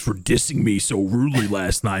apologize for dissing me so rudely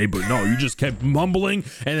last night, but no, you just kept mumbling,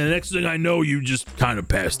 and the next thing I know, you just kind of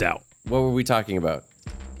passed out. What were we talking about?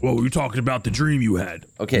 Well, we were talking about the dream you had.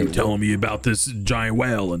 Okay. You were telling me about this giant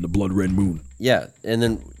whale and the blood red moon. Yeah, and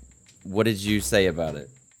then what did you say about it?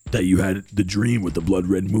 That you had the dream with the blood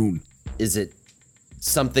red moon. Is it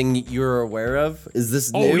something you're aware of? Is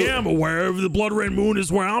this new? Oh, yeah, I'm aware of the blood red moon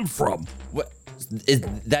is where I'm from. What? Is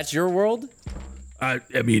that's your world? I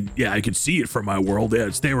mean, yeah, I can see it from my world. Yeah,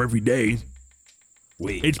 it's there every day.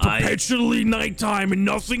 Wait, it's perpetually nighttime, and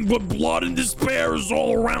nothing but blood and despair is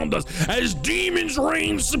all around us as demons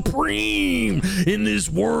reign supreme in this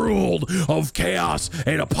world of chaos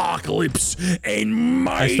and apocalypse and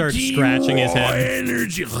mighty I start scratching his head.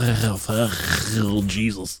 Energy. Oh,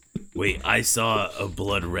 Jesus. Wait, I saw a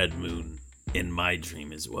blood red moon in my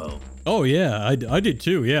dream as well. Oh yeah, I did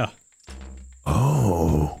too. Yeah.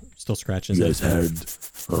 Oh. Still scratching his head. You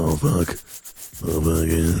guys had. Oh fuck. Oh fuck.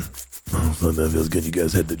 Yeah. Oh fuck, that feels good. You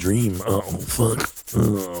guys had the dream. Oh fuck.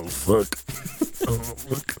 Oh fuck. Oh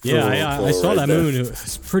fuck. Yeah, I saw that moon. It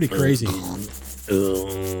was pretty crazy.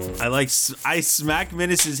 I smack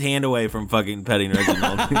Menace's hand away from fucking petting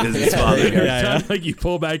Reginald because his father. Yeah. Like you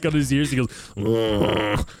pull back on his ears. He goes.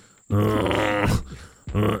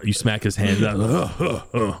 You smack his hand out.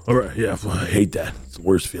 All right, yeah, I hate that. It's the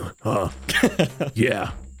worst feeling.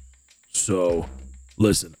 Yeah. So,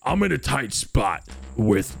 listen, I'm in a tight spot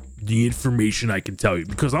with the information I can tell you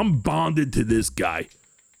because I'm bonded to this guy.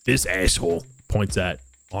 This asshole points at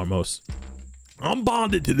Armos. I'm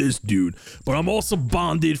bonded to this dude, but I'm also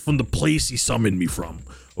bonded from the place he summoned me from,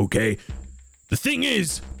 okay? The thing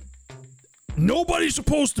is, nobody's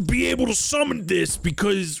supposed to be able to summon this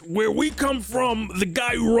because where we come from, the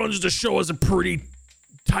guy who runs the show has a pretty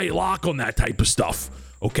tight lock on that type of stuff,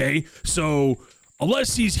 okay? So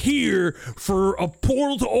unless he's here for a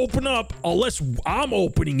portal to open up, unless I'm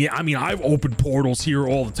opening it, I mean, I've opened portals here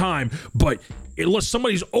all the time, but unless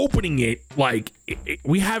somebody's opening it, like,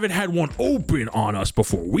 we haven't had one open on us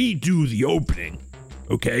before. We do the opening,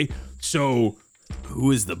 okay? So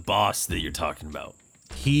who is the boss that you're talking about?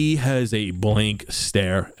 He has a blank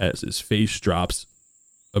stare as his face drops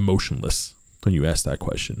emotionless when you ask that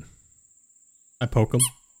question. I poke him.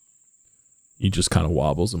 He just kind of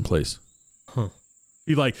wobbles in place. Huh.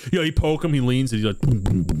 He you poke him, he leans, and he's like, boom,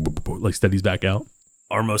 boom, boom, boom, boom, like steadies back out.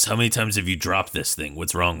 Armos, how many times have you dropped this thing?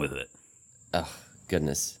 What's wrong with it? Oh,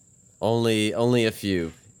 goodness. Only a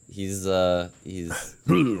few. He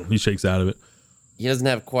shakes out of it. He doesn't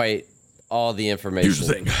have quite all the information. Here's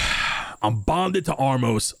the thing. I'm bonded to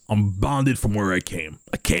Armos. I'm bonded from where I came.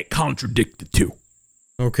 I can't contradict the two.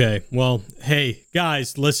 Okay, well, hey,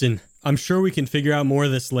 guys, listen. I'm sure we can figure out more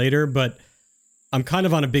of this later, but I'm kind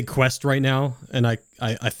of on a big quest right now, and I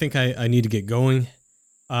think I need to get going.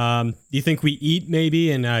 Do you think we eat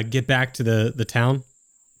maybe and get back to the town?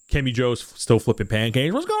 Kemi Joe's still flipping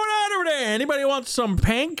pancakes. What's going on over there? Anybody want some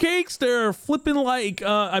pancakes? They're flipping like,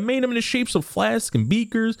 I made them in the shapes of flasks and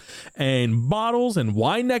beakers and bottles and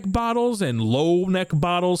wide neck bottles and low neck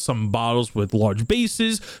bottles. Some bottles with large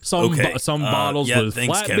bases. Some bottles with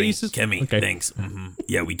flat bases. Kemi, thanks.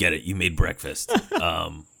 Yeah, we get it. You made breakfast.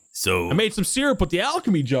 So I made some syrup with the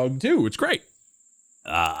alchemy jug too. It's great.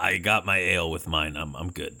 I got my ale with mine.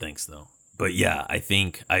 I'm good. Thanks though. But yeah, I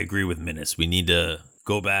think I agree with Minus. We need to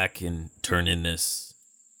go back and turn in this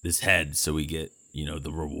head so we get,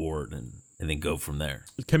 the reward and then go from there.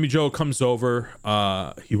 Kemi Joe comes over.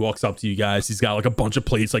 He walks up to you guys. He's got like a bunch of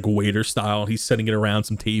plates, like waiter style. He's setting it around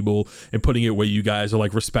some table and putting it where you guys are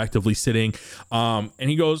like respectively sitting. And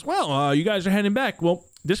he goes, well, you guys are heading back. Well,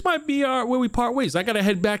 this might be where we part ways. I got to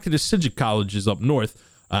head back to the Sidgic colleges up north.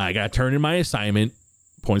 I got to turn in my assignment.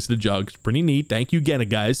 Points to the jug. It's pretty neat. Thank you again,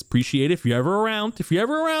 guys. Appreciate it. If you're ever around, ask for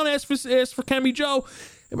Kemi Joe.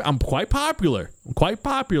 I'm quite popular.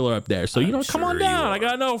 Up there. So, come on down. I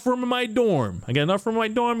got enough room in my dorm.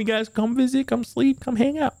 You guys come visit, come sleep, come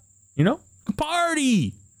hang out.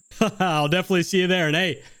 Party. I'll definitely see you there. And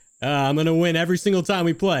hey, I'm going to win every single time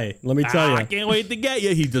we play. Let me tell you. I can't wait to get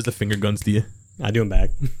you. He does the finger guns to you. I do them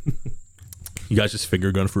back. You guys just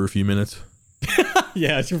finger gun for a few minutes.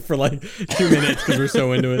 Yeah, for like 2 minutes because we're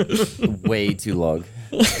so into it. Way too long.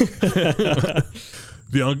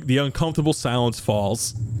 The uncomfortable silence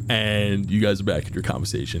falls, and you guys are back in your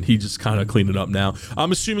conversation. He just kind of cleaned it up now.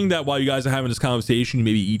 I'm assuming that while you guys are having this conversation, you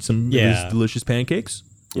maybe eat some of his delicious pancakes.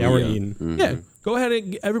 Yeah, we're eating. Mm-hmm. Yeah, go ahead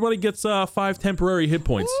and everybody gets 5 temporary hit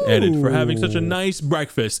points added for having such a nice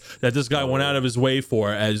breakfast that this guy went out of his way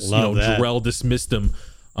for, as Jarrell dismissed him.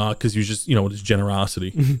 Because he was just, his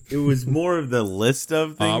generosity. It was more of the list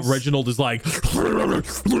of things. Reginald is like flailing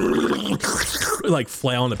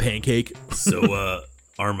the pancake. So,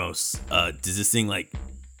 Armos, does this thing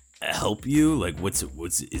help you? Like,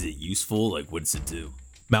 is it useful? Like, what does it do?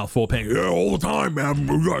 Mouthful of pancake. Yeah, all the time, man.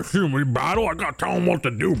 You guys see me battle. I gotta tell him what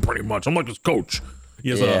to do. Pretty much. I'm like his coach. He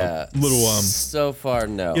has a little So far,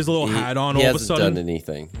 no. He has a little hat on. All of a sudden, he hasn't done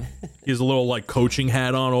anything. He has a little coaching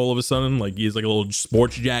hat on. All of a sudden, he has a little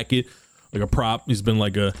sports jacket, like a prop. He's been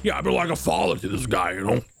I've been like a father to this guy,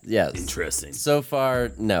 Yes. Interesting. So far,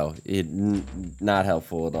 no. Not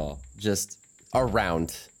helpful at all. Just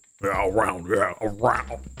around. Yeah,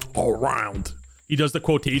 around. He does the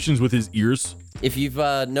quotations with his ears. If you've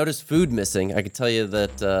noticed food missing, I can tell you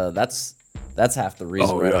that that's half the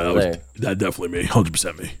reason there. That definitely me.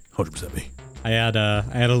 100% me. I had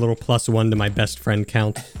a little +1 to my best friend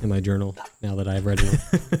count in my journal now that I've read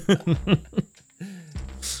it.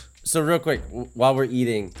 So real quick, while we're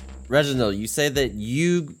eating, Reginald, you say that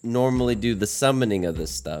you normally do the summoning of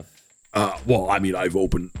this stuff. Well, I mean, I've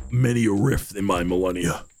opened many a rift in my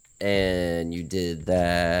millennia. And you did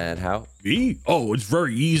that how? Me? Oh, it's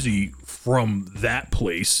very easy from that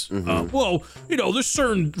place. Mm-hmm. Well, there's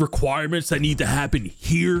certain requirements that need to happen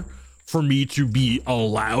here for me to be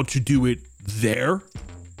allowed to do it there.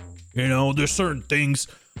 There's certain things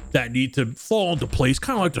that need to fall into place,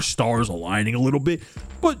 kind of like the stars aligning a little bit.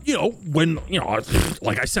 But, when,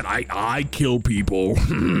 like I said, I kill people,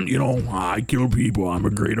 I kill people. I'm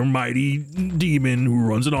a great and mighty demon who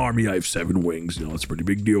runs an army. I have 7 wings. It's a pretty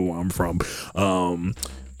big deal where I'm from.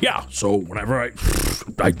 Yeah, so whenever I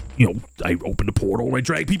open the portal and I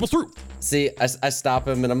drag people through. See, I stop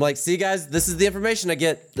him and I'm like, see guys, this is the information I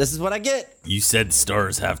get. This is what I get. You said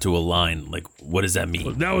stars have to align. Like, what does that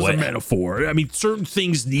mean? That was a metaphor. I mean, certain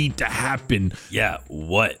things need to happen. Yeah,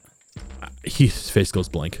 what? His face goes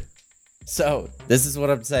blank. So, this is what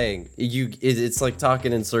I'm saying. It's like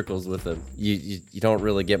talking in circles with him. You don't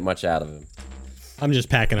really get much out of him. I'm just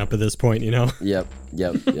packing up at this point, Yep.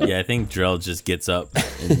 Yeah, I think Drell just gets up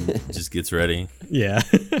and just gets ready. Yeah.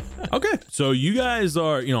 Okay, so you guys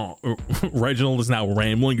are, Reginald is now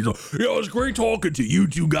rambling. He's like, it's great talking to you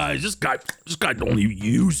two guys. This guy only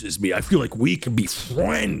uses me. I feel like we can be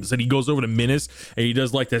friends. And he goes over to Minus and he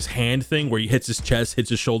does this hand thing where he hits his chest,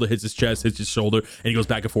 hits his shoulder, hits his chest, hits his shoulder, and he goes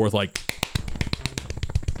back and forth like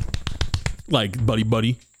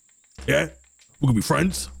buddy. Yeah, we can be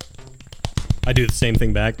friends. I do the same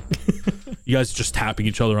thing back. You guys just tapping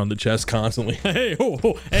each other on the chest constantly. Hey,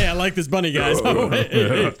 hey, I like this bunny, guys. Oh,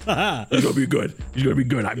 hey. He's gonna be good. He's gonna be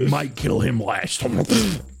good. I might kill him last.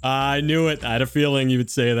 I knew it. I had a feeling you would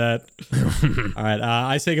say that. All right.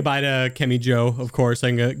 I say goodbye to Kemi Joe, of course.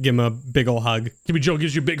 I'm going to give him a big ol' hug. Kimmy Joe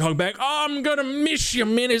gives you a big hug back. Oh, I'm gonna miss you,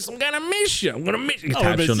 Menace. I'm gonna miss you. I'm gonna miss you.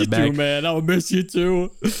 I'll miss you too, man. I'll miss you too.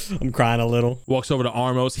 I'm crying a little. Walks over to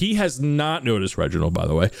Armos. He has not noticed Reginald, by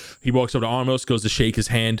the way. He walks over to Armos, goes to shake his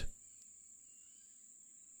hand.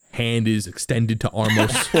 Hand is extended to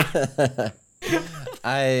Armos.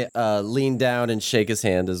 I lean down and shake his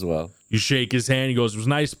hand as well. You shake his hand. He goes, it was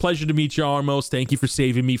nice. Pleasure to meet you, Armos. Thank you for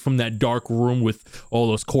saving me from that dark room with all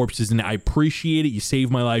those corpses, and I appreciate it. You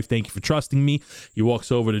saved my life. Thank you for trusting me. He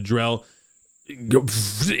walks over to Drell.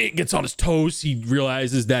 It gets on his toes. He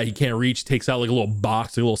realizes that he can't reach, takes out like a little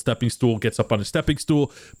box, a little stepping stool, gets up on a stepping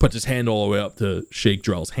stool, puts his hand all the way up to shake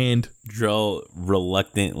Drell's hand. Drell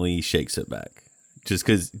reluctantly shakes it back. Just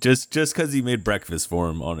because he made breakfast for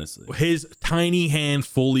him, honestly. His tiny hand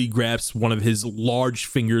fully grabs one of his large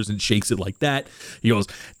fingers and shakes it like that. He goes,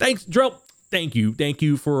 thanks, Drell. Thank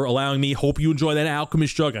you for allowing me. Hope you enjoy that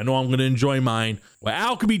alchemist jug. I know I'm gonna enjoy mine. We're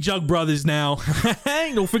alchemy jug brothers now.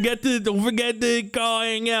 Don't forget to call,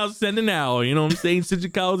 hang out, send an hour. You know what I'm saying?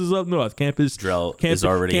 Central College is up north. Campus Drell is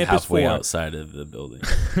already halfway outside of the building.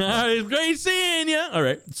 It's great seeing you. All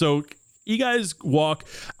right, so you guys walk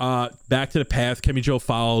back to the path. Kemi Joe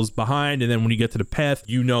follows behind, and then when you get to the path,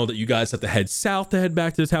 you know that you guys have to head south to head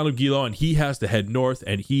back to the town of Gilo, and he has to head north,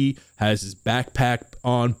 and he has his backpack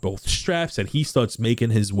on both straps, and he starts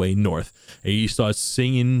making his way north. And he starts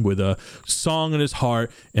singing with a song in his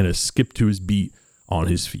heart and a skip to his beat on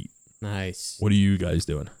his feet. Nice. What are you guys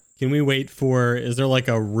doing? Can we wait for, is there like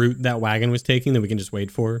a route that wagon was taking that we can just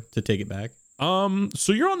wait for to take it back?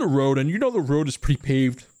 So you're on the road, and you know the road is pretty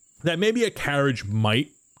paved. That maybe a carriage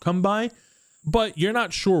might come by, but you're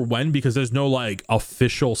not sure when because there's no like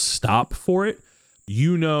official stop for it.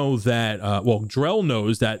 You know that, Drell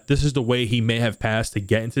knows that this is the way he may have passed to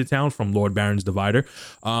get into the town from Lord Baron's Divider.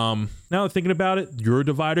 Now that thinking about it, you're a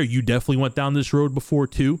divider. You definitely went down this road before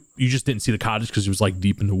too. You just didn't see the cottage because it was like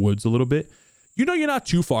deep in the woods a little bit. You know you're not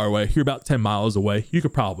too far away. You're about 10 miles away. You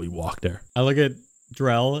could probably walk there. I look at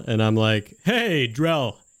Drell and I'm like, hey,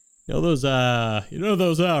 Drell. You know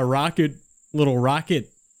those rocket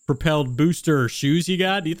propelled booster shoes you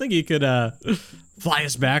got? Do you think you could fly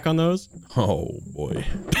us back on those? Oh boy.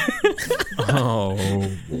 Oh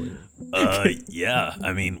boy. Yeah.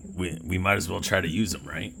 I mean, we might as well try to use them,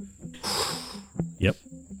 right? Yep.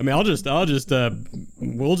 I mean, we'll just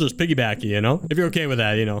piggyback you, if you're okay with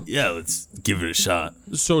that, Yeah, let's give it a shot.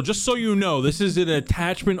 So just so you know, this is an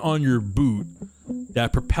attachment on your boot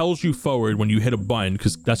that propels you forward when you hit a button,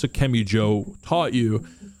 because that's what Kemi Joe taught you.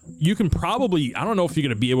 You can probably, I don't know if you're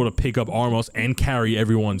going to be able to pick up Armos and carry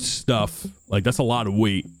everyone's stuff. Like, that's a lot of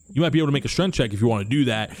weight. You might be able to make a strength check if you want to do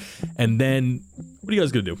that. And then, what are you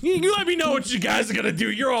guys going to do? You let me know what you guys are going to do.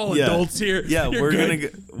 You're all adults here. Yeah, we'll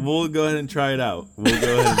go ahead and try it out.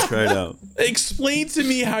 Explain to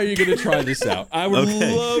me how you're going to try this out. I would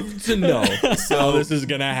love to know how this is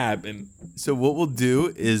going to happen. So what we'll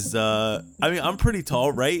do is, I'm pretty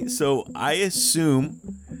tall, right? So I assume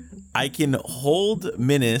I can hold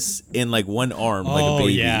Menace in like one arm, like a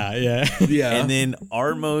baby. Yeah. And then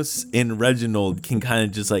Armos and Reginald can kind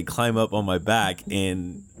of just like climb up on my back,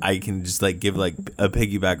 and I can just like give like a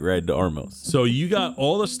piggyback ride to Armos. So you got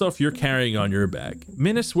all the stuff you're carrying on your back.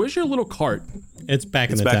 Menace, where's your little cart? It's back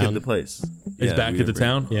in the town. It's back town. at the place. It's back at the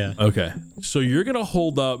town? Yeah. Okay. So you're going to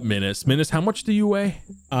hold up Menace. Menace, how much do you weigh?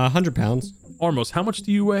 100 pounds. Armos, how much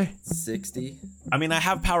do you weigh? 60. I mean, I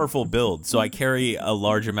have powerful build, so I carry a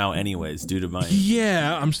large amount anyways due to my...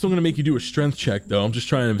 Yeah, I'm still going to make you do a strength check, though. I'm just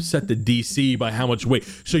trying to set the DC by how much weight.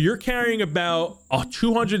 So you're carrying about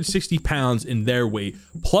 260 pounds in their weight,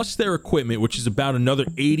 plus their equipment, which is about another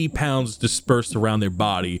 80 pounds dispersed around their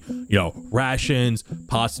body. Rations,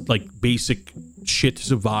 basic shit to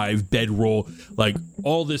survive, bedroll, like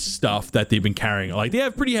all this stuff that they've been carrying. Like, they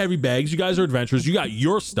have pretty heavy bags. You guys are adventurers. You got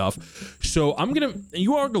your stuff. So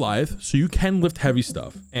you are Goliath, so you can lift heavy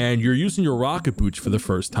stuff. And you're using your rocket boots for the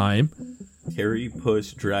first time. Carry,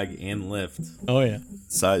 push, drag, and lift. Oh, yeah.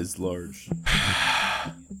 Size large.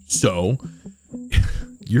 So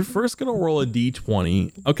you're first going to roll a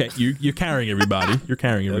D20. Okay, you're carrying everybody. You're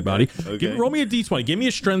carrying everybody. Okay. Roll me a D20. Give me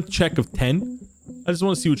a strength check of 10. I just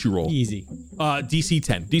want to see what you roll. Easy. DC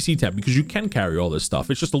 10, because you can carry all this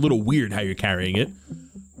stuff. It's just a little weird how you're carrying it.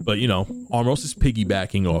 But, Armos is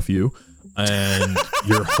piggybacking off you, and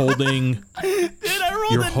you're holding... Dude, I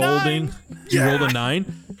rolled a 9. You rolled a 9?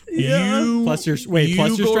 Yeah. Plus your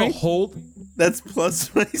strength? Hold... That's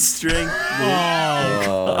plus my strength.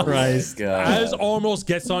 Oh, Christ. God. As almost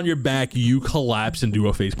gets on your back, you collapse and do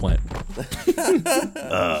a face plant.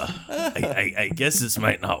 I guess this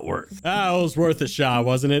might not work. Ah, it was worth a shot,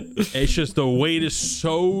 wasn't it? It's just the weight is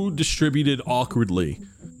so distributed awkwardly.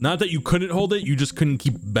 Not that you couldn't hold it, you just couldn't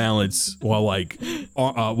keep balance while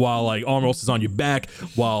Armros is on your back,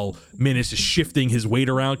 while Menace is shifting his weight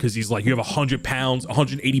around because he's like, you have 100 pounds,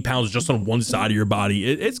 180 pounds just on one side of your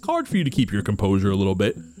body. It's hard for you to keep your composure a little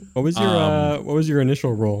bit. What was your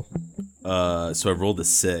initial roll? So I rolled a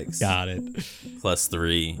 6. Got it. Plus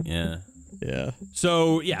 3. Yeah. Yeah.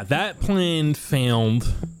 So yeah, that plan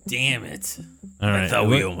failed. Damn it. All right. I thought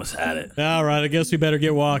we almost had it. All right, I guess we better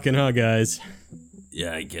get walking, huh, guys?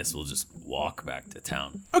 Yeah, I guess we'll just walk back to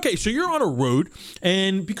town. Okay, so you're on a road,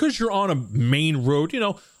 and because you're on a main road,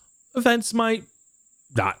 events might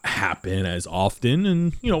not happen as often,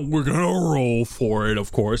 and we're gonna roll for it,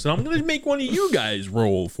 of course, and I'm gonna make one of you guys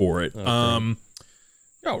roll for it. Okay.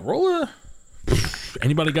 Roll a.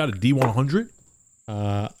 Anybody got a D100?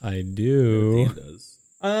 I do.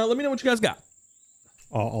 Let me know what you guys got.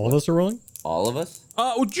 All of us are rolling? All of us?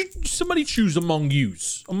 Would you somebody choose among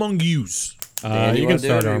yous? Dan, you you can wanna do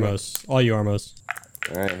start, it, or you Armos. All you, Armos.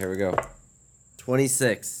 All right, here we go.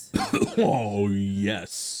 26. Oh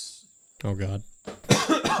yes. Oh God.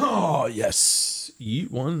 Oh yes.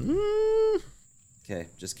 Eat one. Okay,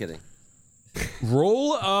 just kidding.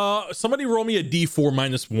 Roll. Somebody roll me a D4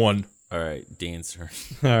 -1. All right, Dan's turn.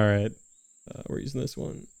 All right. We're using this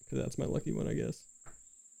one because that's my lucky one, I guess.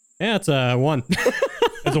 Yeah, it's a 1.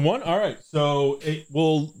 It's a 1. All right, so it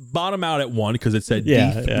will bottom out at 1 because it said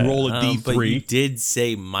roll a D3. But you did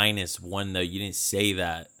say -1 though. You didn't say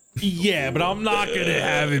that. Yeah, but I'm not gonna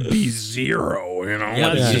have it be 0. Yeah,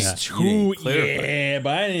 That's but just you too. didn't clarify. Yeah,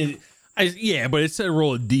 but I didn't. But it said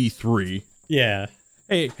roll a D3. Yeah.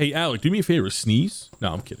 Hey, Alec, do me a favor, sneeze.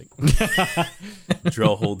 No, I'm kidding.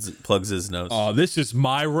 Drell plugs his nose. Oh, this is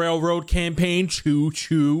my railroad campaign.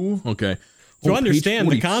 Choo. Okay. To Oh, understand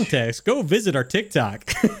the page 42. context, go visit our TikTok,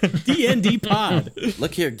 DND Pod.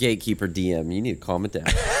 Look here, Gatekeeper DM. You need to calm it down.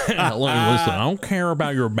 Listen, I don't care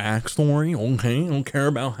about your backstory, okay? I don't care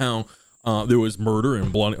about how there was murder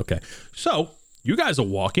and blood. Okay, so you guys are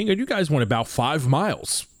walking, and you guys went about 5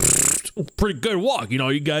 miles. Pretty good walk.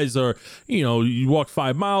 You guys are, you walk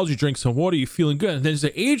 5 miles, you drink some water, you're feeling good. And there's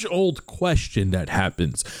an age-old question that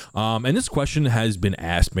happens. And this question has been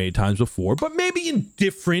asked many times before, but maybe in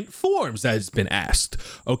different forms that has been asked.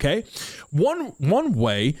 Okay? One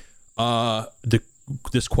way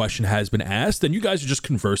this question has been asked, and you guys are just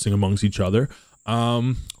conversing amongst each other.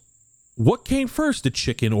 What came first, the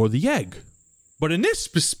chicken or the egg? But in this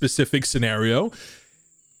specific scenario,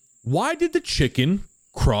 why did the chicken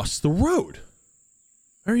cross the road?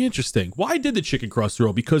 Very interesting. Why did the chicken cross the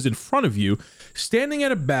road? Because in front of you, standing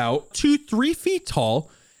at about 2-3 feet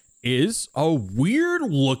tall, is a weird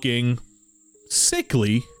looking,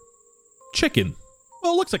 sickly chicken.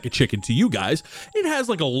 Well, it looks like a chicken to you guys. It has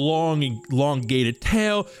like a long, elongated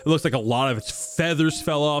tail. It looks like a lot of its feathers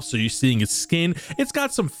fell off, so you're seeing its skin. It's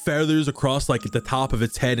got some feathers across like at the top of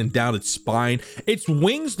its head and down its spine. Its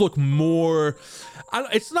wings look more...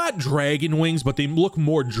 it's not dragon wings, but they look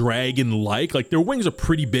more dragon-like. Like, their wings are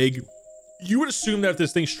pretty big. You would assume that if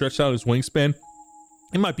this thing stretched out its wingspan,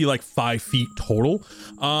 it might be like 5 feet total.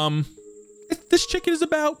 This chicken is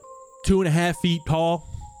about 2.5 feet tall.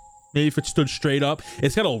 Maybe if it stood straight up.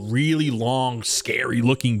 It's got a really long,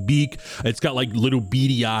 scary-looking beak. It's got, like, little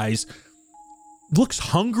beady eyes. Looks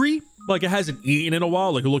hungry. Like, it hasn't eaten in a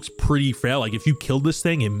while. Like, it looks pretty frail. Like, if you killed this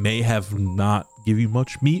thing, it may have not give you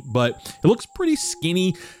much meat, but it looks pretty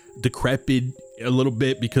skinny, decrepit a little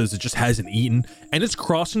bit because it just hasn't eaten. And it's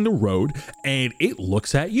crossing the road, and it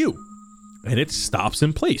looks at you. And it stops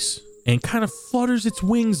in place and kind of flutters its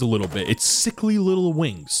wings a little bit. Its sickly little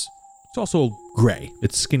wings. It's also gray.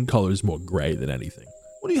 Its skin color is more gray than anything.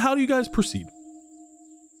 How do you guys proceed?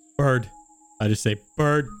 Bird. I just say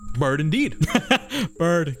bird. Bird indeed.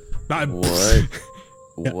 Bird. What?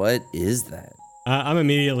 What is that? I'm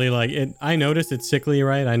immediately like, I noticed it's sickly,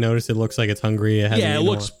 right? I noticed it looks like it's hungry. It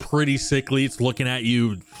looks pretty sickly. It's looking at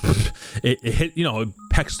you. It hit, it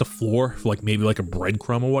pecks the floor for like maybe like a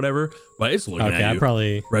breadcrumb or whatever, but it's looking at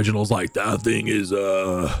you. Reginald's like, that thing is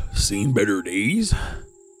seen better days.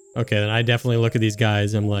 Okay, then I definitely look at these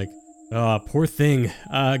guys. I'm like, oh, poor thing.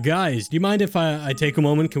 Guys, do you mind if I take a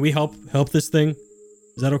moment? Can we help this thing?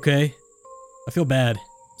 Is that okay? I feel bad.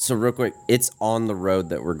 So real quick, it's on the road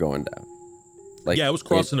that we're going down. Like, yeah, it was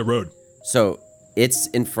crossing the road. So it's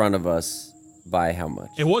in front of us. by how much?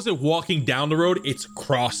 It wasn't walking down the road, it's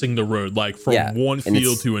crossing the road, like from one and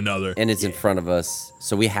field to another. And it's in front of us,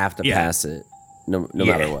 so we have to pass it no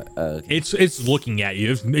matter what. Okay. It's looking at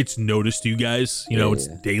you. It's noticed you guys. You know, it's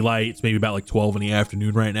daylight. It's maybe about like 12 in the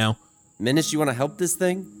afternoon right now. Menace, you want to help this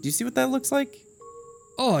thing? Do you see what that looks like?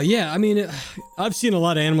 Oh, yeah. I mean, I've seen a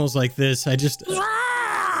lot of animals like this. I just...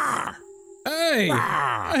 Hey!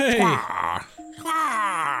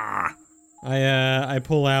 I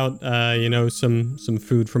pull out, some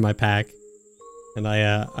food from my pack. And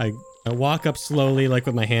I walk up slowly, like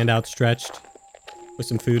with my hand outstretched, with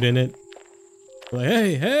some food in it. Like,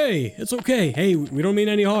 hey, it's okay. Hey, we don't mean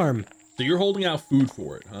any harm. So you're holding out food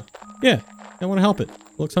for it, huh? Yeah, I want to help it.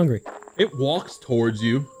 It looks hungry. It walks towards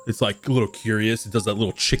you. It's like a little curious. It does that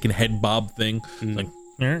little chicken head bob thing. It's like,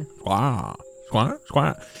 squawk, squawk,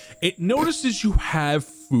 squawk. It notices you have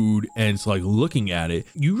food and it's like looking at it.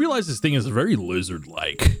 You realize this thing is very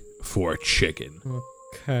lizard-like for a chicken.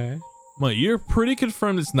 Okay. Well, you're pretty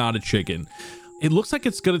confirmed it's not a chicken. It looks like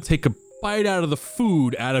it's going to take a bite out of the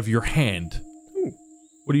food out of your hand. Ooh.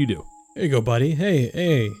 What do you do? Here you go, buddy.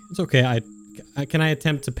 Hey, it's okay. Can I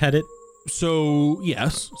attempt to pet it? So,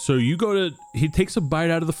 yes. So you he takes a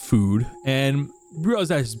bite out of the food and realize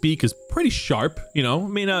that his beak is pretty sharp,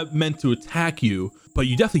 may not meant to attack you, but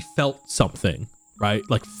you definitely felt something, right?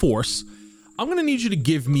 Like force. I'm going to need you to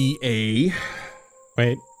give me a...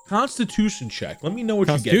 Wait. Constitution check. Let me know what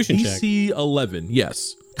you get. Constitution check. AC 11,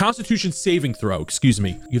 yes. Constitution saving throw, excuse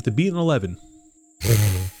me. You have to beat an 11.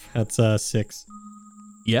 That's 6.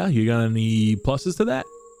 Yeah, you got any pluses to that?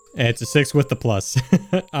 It's a 6 with the plus.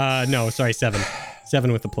 No, sorry, 7.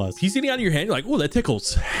 7 with the plus. He's eating out of your hand. You're like, oh, that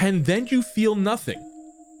tickles. And then you feel nothing.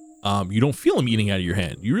 You don't feel him eating out of your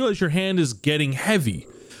hand. You realize your hand is getting heavy.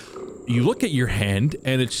 You look at your hand,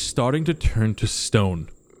 and it's starting to turn to stone.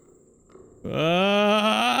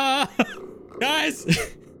 Guys!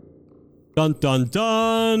 Dun dun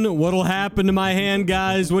dun! What'll happen to my hand,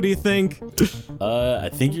 guys? What do you think? I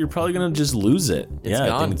think you're probably gonna just lose it.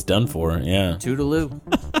 I think it's done for. Yeah. Toodaloo.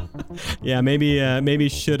 Yeah, maybe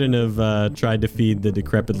shouldn't have tried to feed the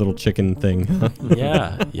decrepit little chicken thing.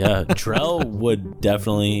 Yeah. Drell would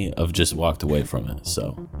definitely have just walked away from it.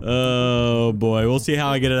 So. Oh boy, we'll see how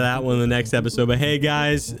I get to that one in the next episode. But hey,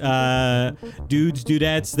 guys, dudes,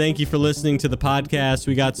 dudettes, thank you for listening to the podcast.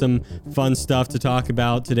 We got some fun stuff to talk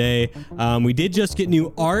about today. We did just get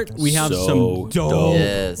new art. We have some dope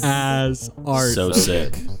ass art. So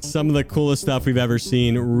sick. Some of the coolest stuff we've ever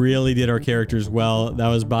seen. Really did our characters well. That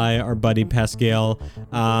was by our buddy Pascal.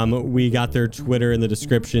 We got their Twitter in the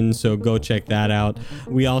description, so go check that out.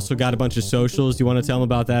 We also got a bunch of socials. Do you want to tell them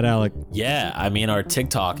about that, Alec? Yeah, I mean, our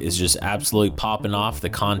TikTok is just absolutely popping off. The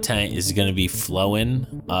content is going to be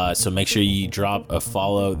flowing. So make sure you drop a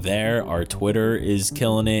follow there. Our Twitter is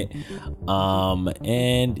killing it.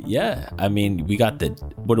 And yeah, I mean, we got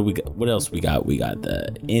what else we got? We got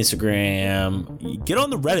the Instagram. Get on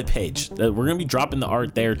the Reddit page. We're going to be dropping the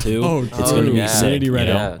art there too. It's going to be sick.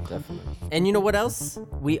 Yeah, definitely. And you know what else?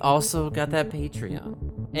 We also got that Patreon.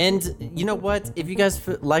 And you know what? If you guys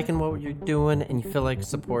feel liking what you're doing and you feel like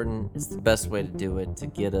supporting, it's the best way to do it to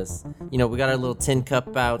get us. We got our little tin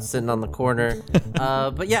cup out sitting on the corner.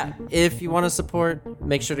 But yeah, if you want to support,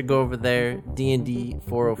 make sure to go over there, D&D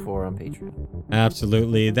 404 on Patreon.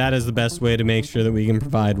 Absolutely. That is the best way to make sure that we can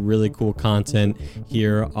provide really cool content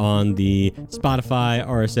here on the Spotify,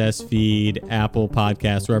 RSS feed, Apple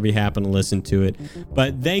Podcasts, wherever you happen to listen to it.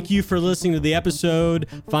 But thank you for listening to the episode.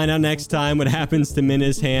 Find out next time what happens to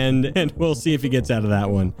Minna's hand, and we'll see if he gets out of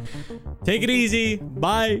that one. Take it easy.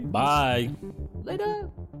 Bye. Bye.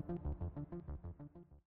 Later.